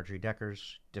live in Marjorie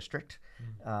Decker's district.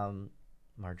 Mm-hmm.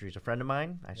 Marjorie's a friend of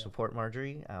mine. I support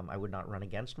Marjorie. I would not run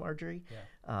against Marjorie.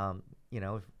 Yeah.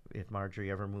 If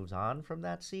Marjorie ever moves on from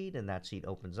that seat and that seat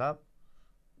opens up,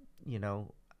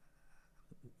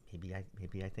 maybe I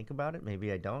think about it.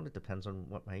 Maybe I don't. It depends on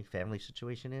what my family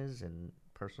situation is and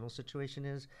personal situation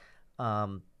is.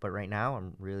 But right now,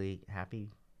 I'm really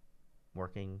happy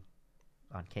working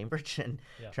on Cambridge and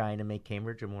trying to make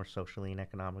Cambridge a more socially and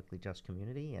economically just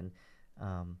community. And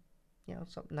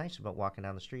something nice about walking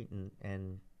down the street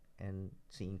and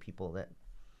seeing people that,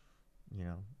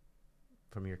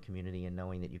 from your community, and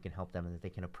knowing that you can help them and that they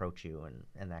can approach you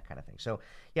and that kind of thing. So,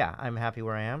 yeah, I'm happy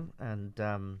where I am, and,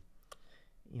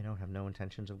 have no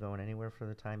intentions of going anywhere for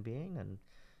the time being. And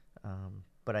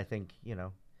but I think,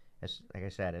 like I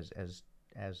said,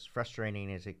 as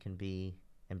frustrating as it can be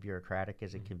and bureaucratic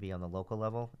as it can be on the local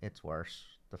level, it's worse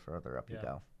the further up you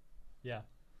go. Yeah.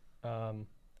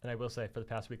 And I will say, for the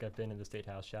past week, I've been in the State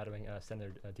House shadowing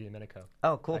Senator DiDomenico.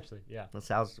 Oh, cool. Actually, yeah. Well,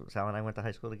 Sal and I went to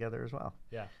high school together as well.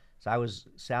 Yeah. So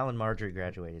Sal and Marjorie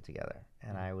graduated together,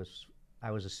 and I was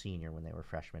a senior when they were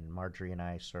freshmen. Marjorie and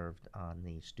I served on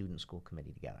the student school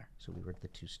committee together. So we were the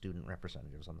two student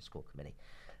representatives on the school committee.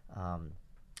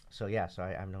 So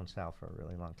I've known Sal for a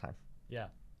really long time. Yeah.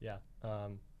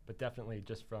 But definitely,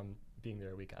 just from being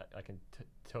there a week, I can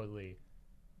totally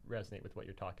resonate with what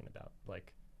you're talking about.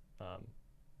 Like,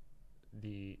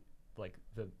 the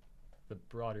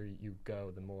broader you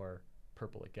go, the more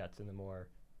purple it gets, and the more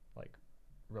like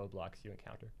roadblocks you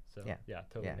encounter. So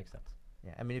totally makes sense.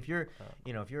 Yeah, I mean, if you're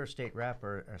if you're a state rep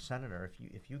or a senator,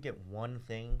 if you get one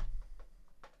thing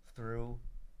through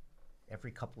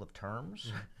every couple of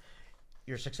terms,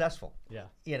 you're successful. Yeah.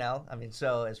 I mean,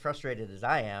 so as frustrated as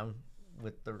I am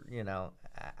with the,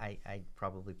 I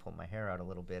probably pull my hair out a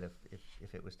little bit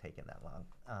if it was taking that long.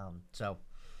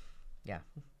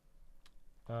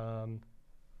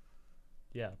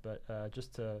 Yeah. But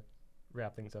just to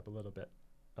wrap things up a little bit,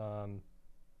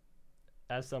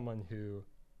 as someone who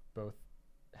both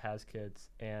has kids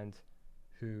and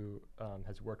who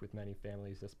has worked with many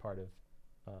families as part of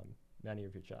many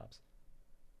of your jobs,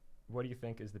 what do you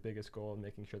think is the biggest goal in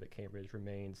making sure that Cambridge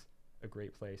remains a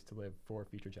great place to live for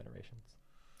future generations?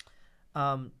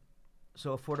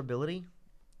 So affordability,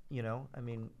 I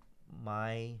mean,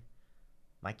 my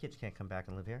kids can't come back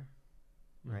and live here,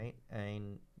 right?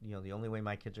 And, the only way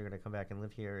my kids are going to come back and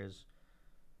live here is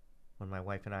when my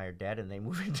wife and I are dead and they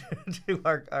move into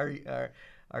our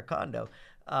condo.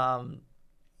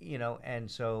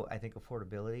 And so I think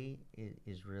affordability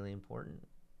is really important.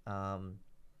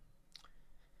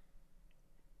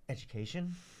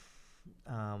 Education.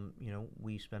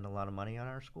 We spend a lot of money on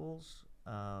our schools.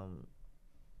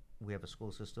 We have a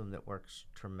school system that works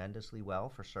tremendously well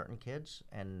for certain kids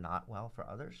and not well for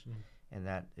others. And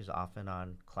that is often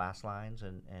on class lines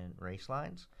and race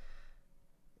lines.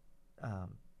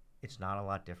 It's not a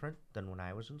lot different than when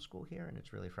I was in school here, and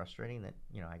it's really frustrating that,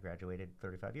 I graduated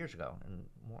 35 years ago and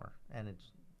more. And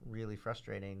it's really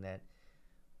frustrating that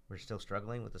we're still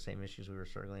struggling with the same issues we were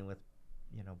struggling with,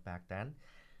 back then.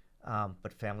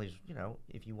 But families,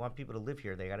 if you want people to live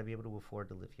here, they got to be able to afford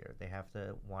to live here. They have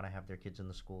to want to have their kids in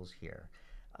the schools here.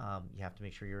 You have to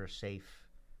make sure you're a safe,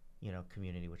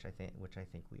 community, which I think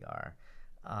we are.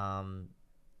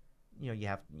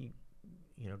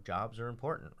 Jobs are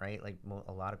important, right? Like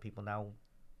a lot of people now,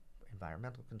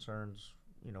 environmental concerns,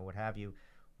 what have you,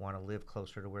 want to live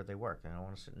closer to where they work. They don't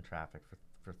want to sit in traffic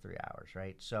for 3 hours,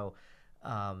 right? So,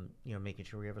 making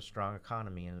sure we have a strong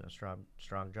economy and a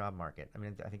strong job market. I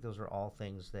mean, I think those are all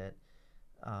things that,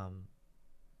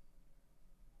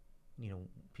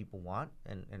 people want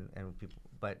and people,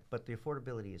 but the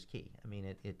affordability is key. I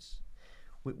mean,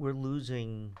 we're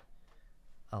losing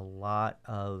a lot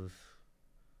of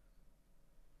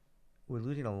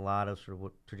sort of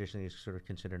what traditionally is sort of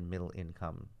considered middle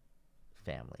income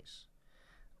families.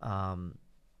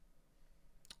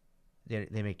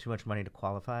 they make too much money to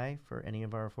qualify for any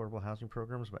of our affordable housing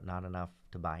programs, but not enough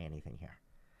to buy anything here.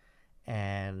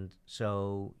 And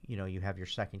so, you have your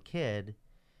second kid,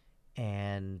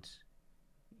 and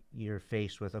you're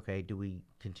faced with, okay, do we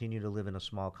continue to live in a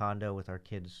small condo with our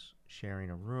kids sharing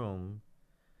a room,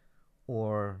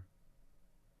 or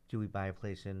do we buy a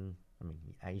place in,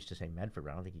 I used to say Medford,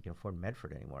 but I don't think you can afford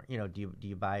Medford anymore. Do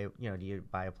you buy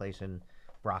a place in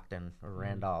Brockton or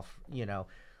Randolph,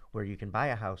 where you can buy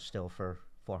a house still for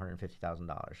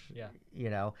 $450,000,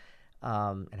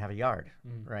 and have a yard,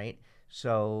 right?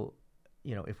 So,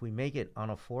 if we make it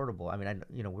unaffordable,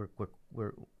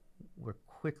 we're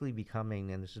quickly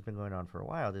becoming, and this has been going on for a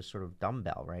while, this sort of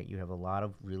dumbbell, right? You have a lot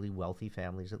of really wealthy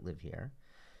families that live here.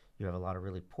 You have a lot of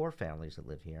really poor families that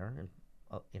live here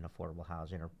in affordable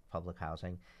housing or public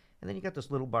housing. And then you got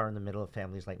this little bar in the middle of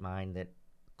families like mine that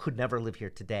could never live here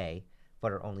today,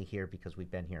 but are only here because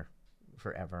we've been here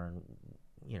forever,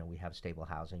 and we have stable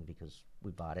housing because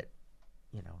we bought it,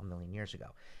 a million years ago.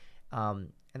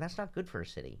 And that's not good for a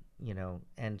city,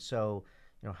 And so,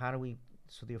 how do we?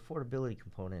 So the affordability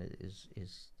component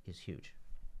is huge.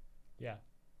 Yeah.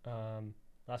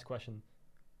 Last question: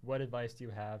 what advice do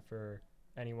you have for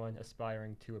anyone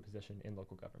aspiring to a position in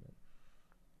local government?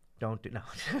 Don't do no.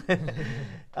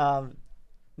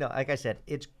 No, like I said,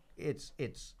 it's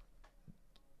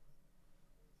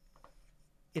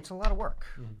a lot of work,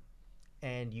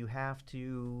 and you have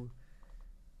to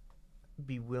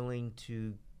be willing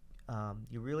to.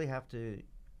 You really have to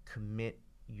commit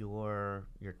your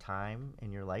time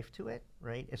and your life to it,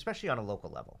 right? Especially on a local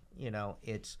level.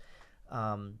 It's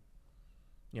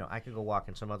I could go walk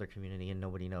in some other community and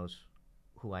nobody knows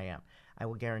who I am. I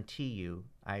will guarantee you,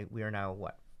 we are now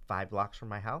 5 blocks from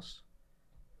my house.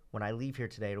 When I leave here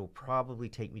today, it will probably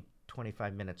take me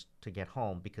 25 minutes to get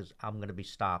home because I'm going to be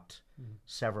stopped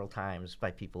several times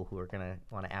by people who are going to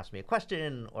want to ask me a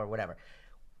question or whatever.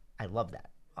 I love that.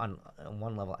 On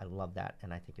one level, I love that,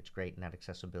 and I think it's great, and that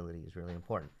accessibility is really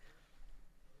important.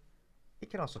 It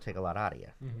can also take a lot out of you,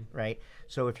 right?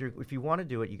 So if you want to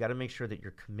do it, you got to make sure that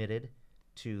you're committed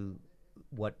to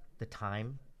what the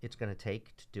time it's going to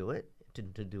take to do it, to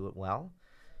do it well.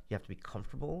 You have to be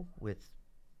comfortable with,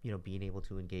 being able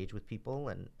to engage with people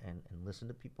and listen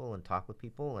to people and talk with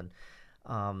people. And,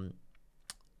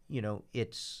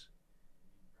 it's,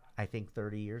 I think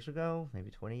 30 years ago,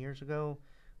 maybe 20 years ago,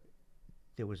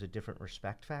 there was a different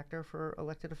respect factor for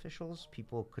elected officials.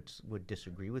 People would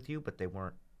disagree with you, but they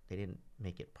didn't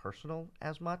make it personal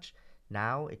as much.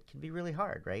 Now it can be really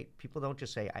hard, right? People don't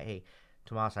just say, hey,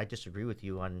 Tomas, I disagree with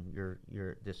you on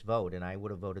your this vote, and I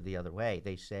would have voted the other way.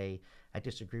 They say, I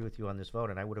disagree with you on this vote,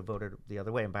 and I would have voted the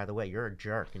other way. And by the way, you're a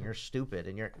jerk, and you're stupid,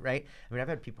 and you're right. I've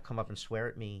had people come up and swear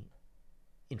at me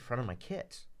in front of my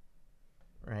kids,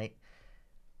 right?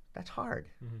 That's hard,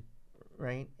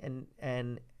 right?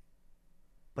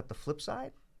 But the flip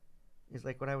side is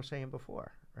like what I was saying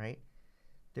before, right?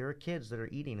 There are kids that are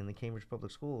eating in the Cambridge Public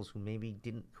Schools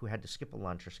who had to skip a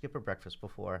lunch or skip a breakfast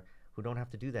before, who don't have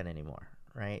to do that anymore,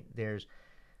 right? There's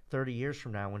 30 years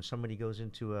from now, when somebody goes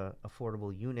into a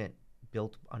affordable unit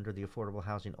built under the affordable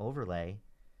housing overlay,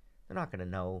 they're not going to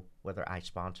know whether I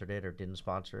sponsored it or didn't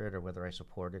sponsor it, or whether I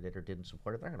supported it or didn't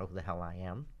support it. They're not going to know who the hell I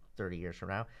am 30 years from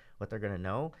now. What they're going to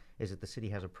know is that the city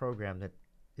has a program that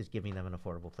is giving them an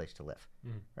affordable place to live,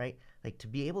 right? Like, to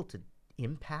be able to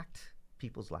impact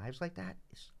people's lives like that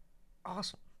is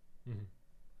awesome,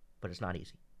 but it's not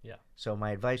easy. Yeah. So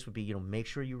my advice would be, make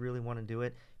sure you really want to do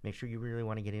it. Make sure you really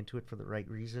want to get into it for the right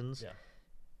reasons.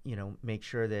 Yeah. Make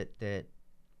sure that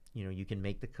you can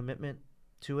make the commitment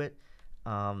to it,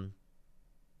 and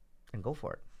go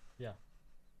for it. Yeah.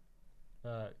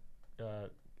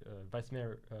 Vice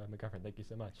Mayor McGovern, thank you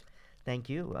so much. Thank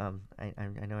you.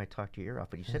 I know I talked your ear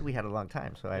off, but you said we had a long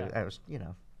time, so yeah. I was,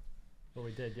 Well,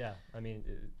 we did, yeah.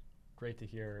 Great to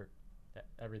hear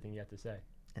everything you have to say.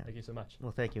 Yeah. Thank you so much.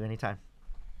 Well, thank you. Anytime.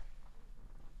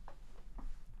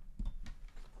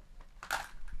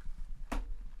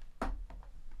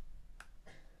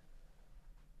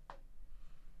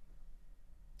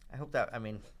 I hope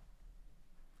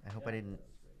I didn't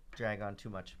drag on too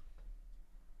much.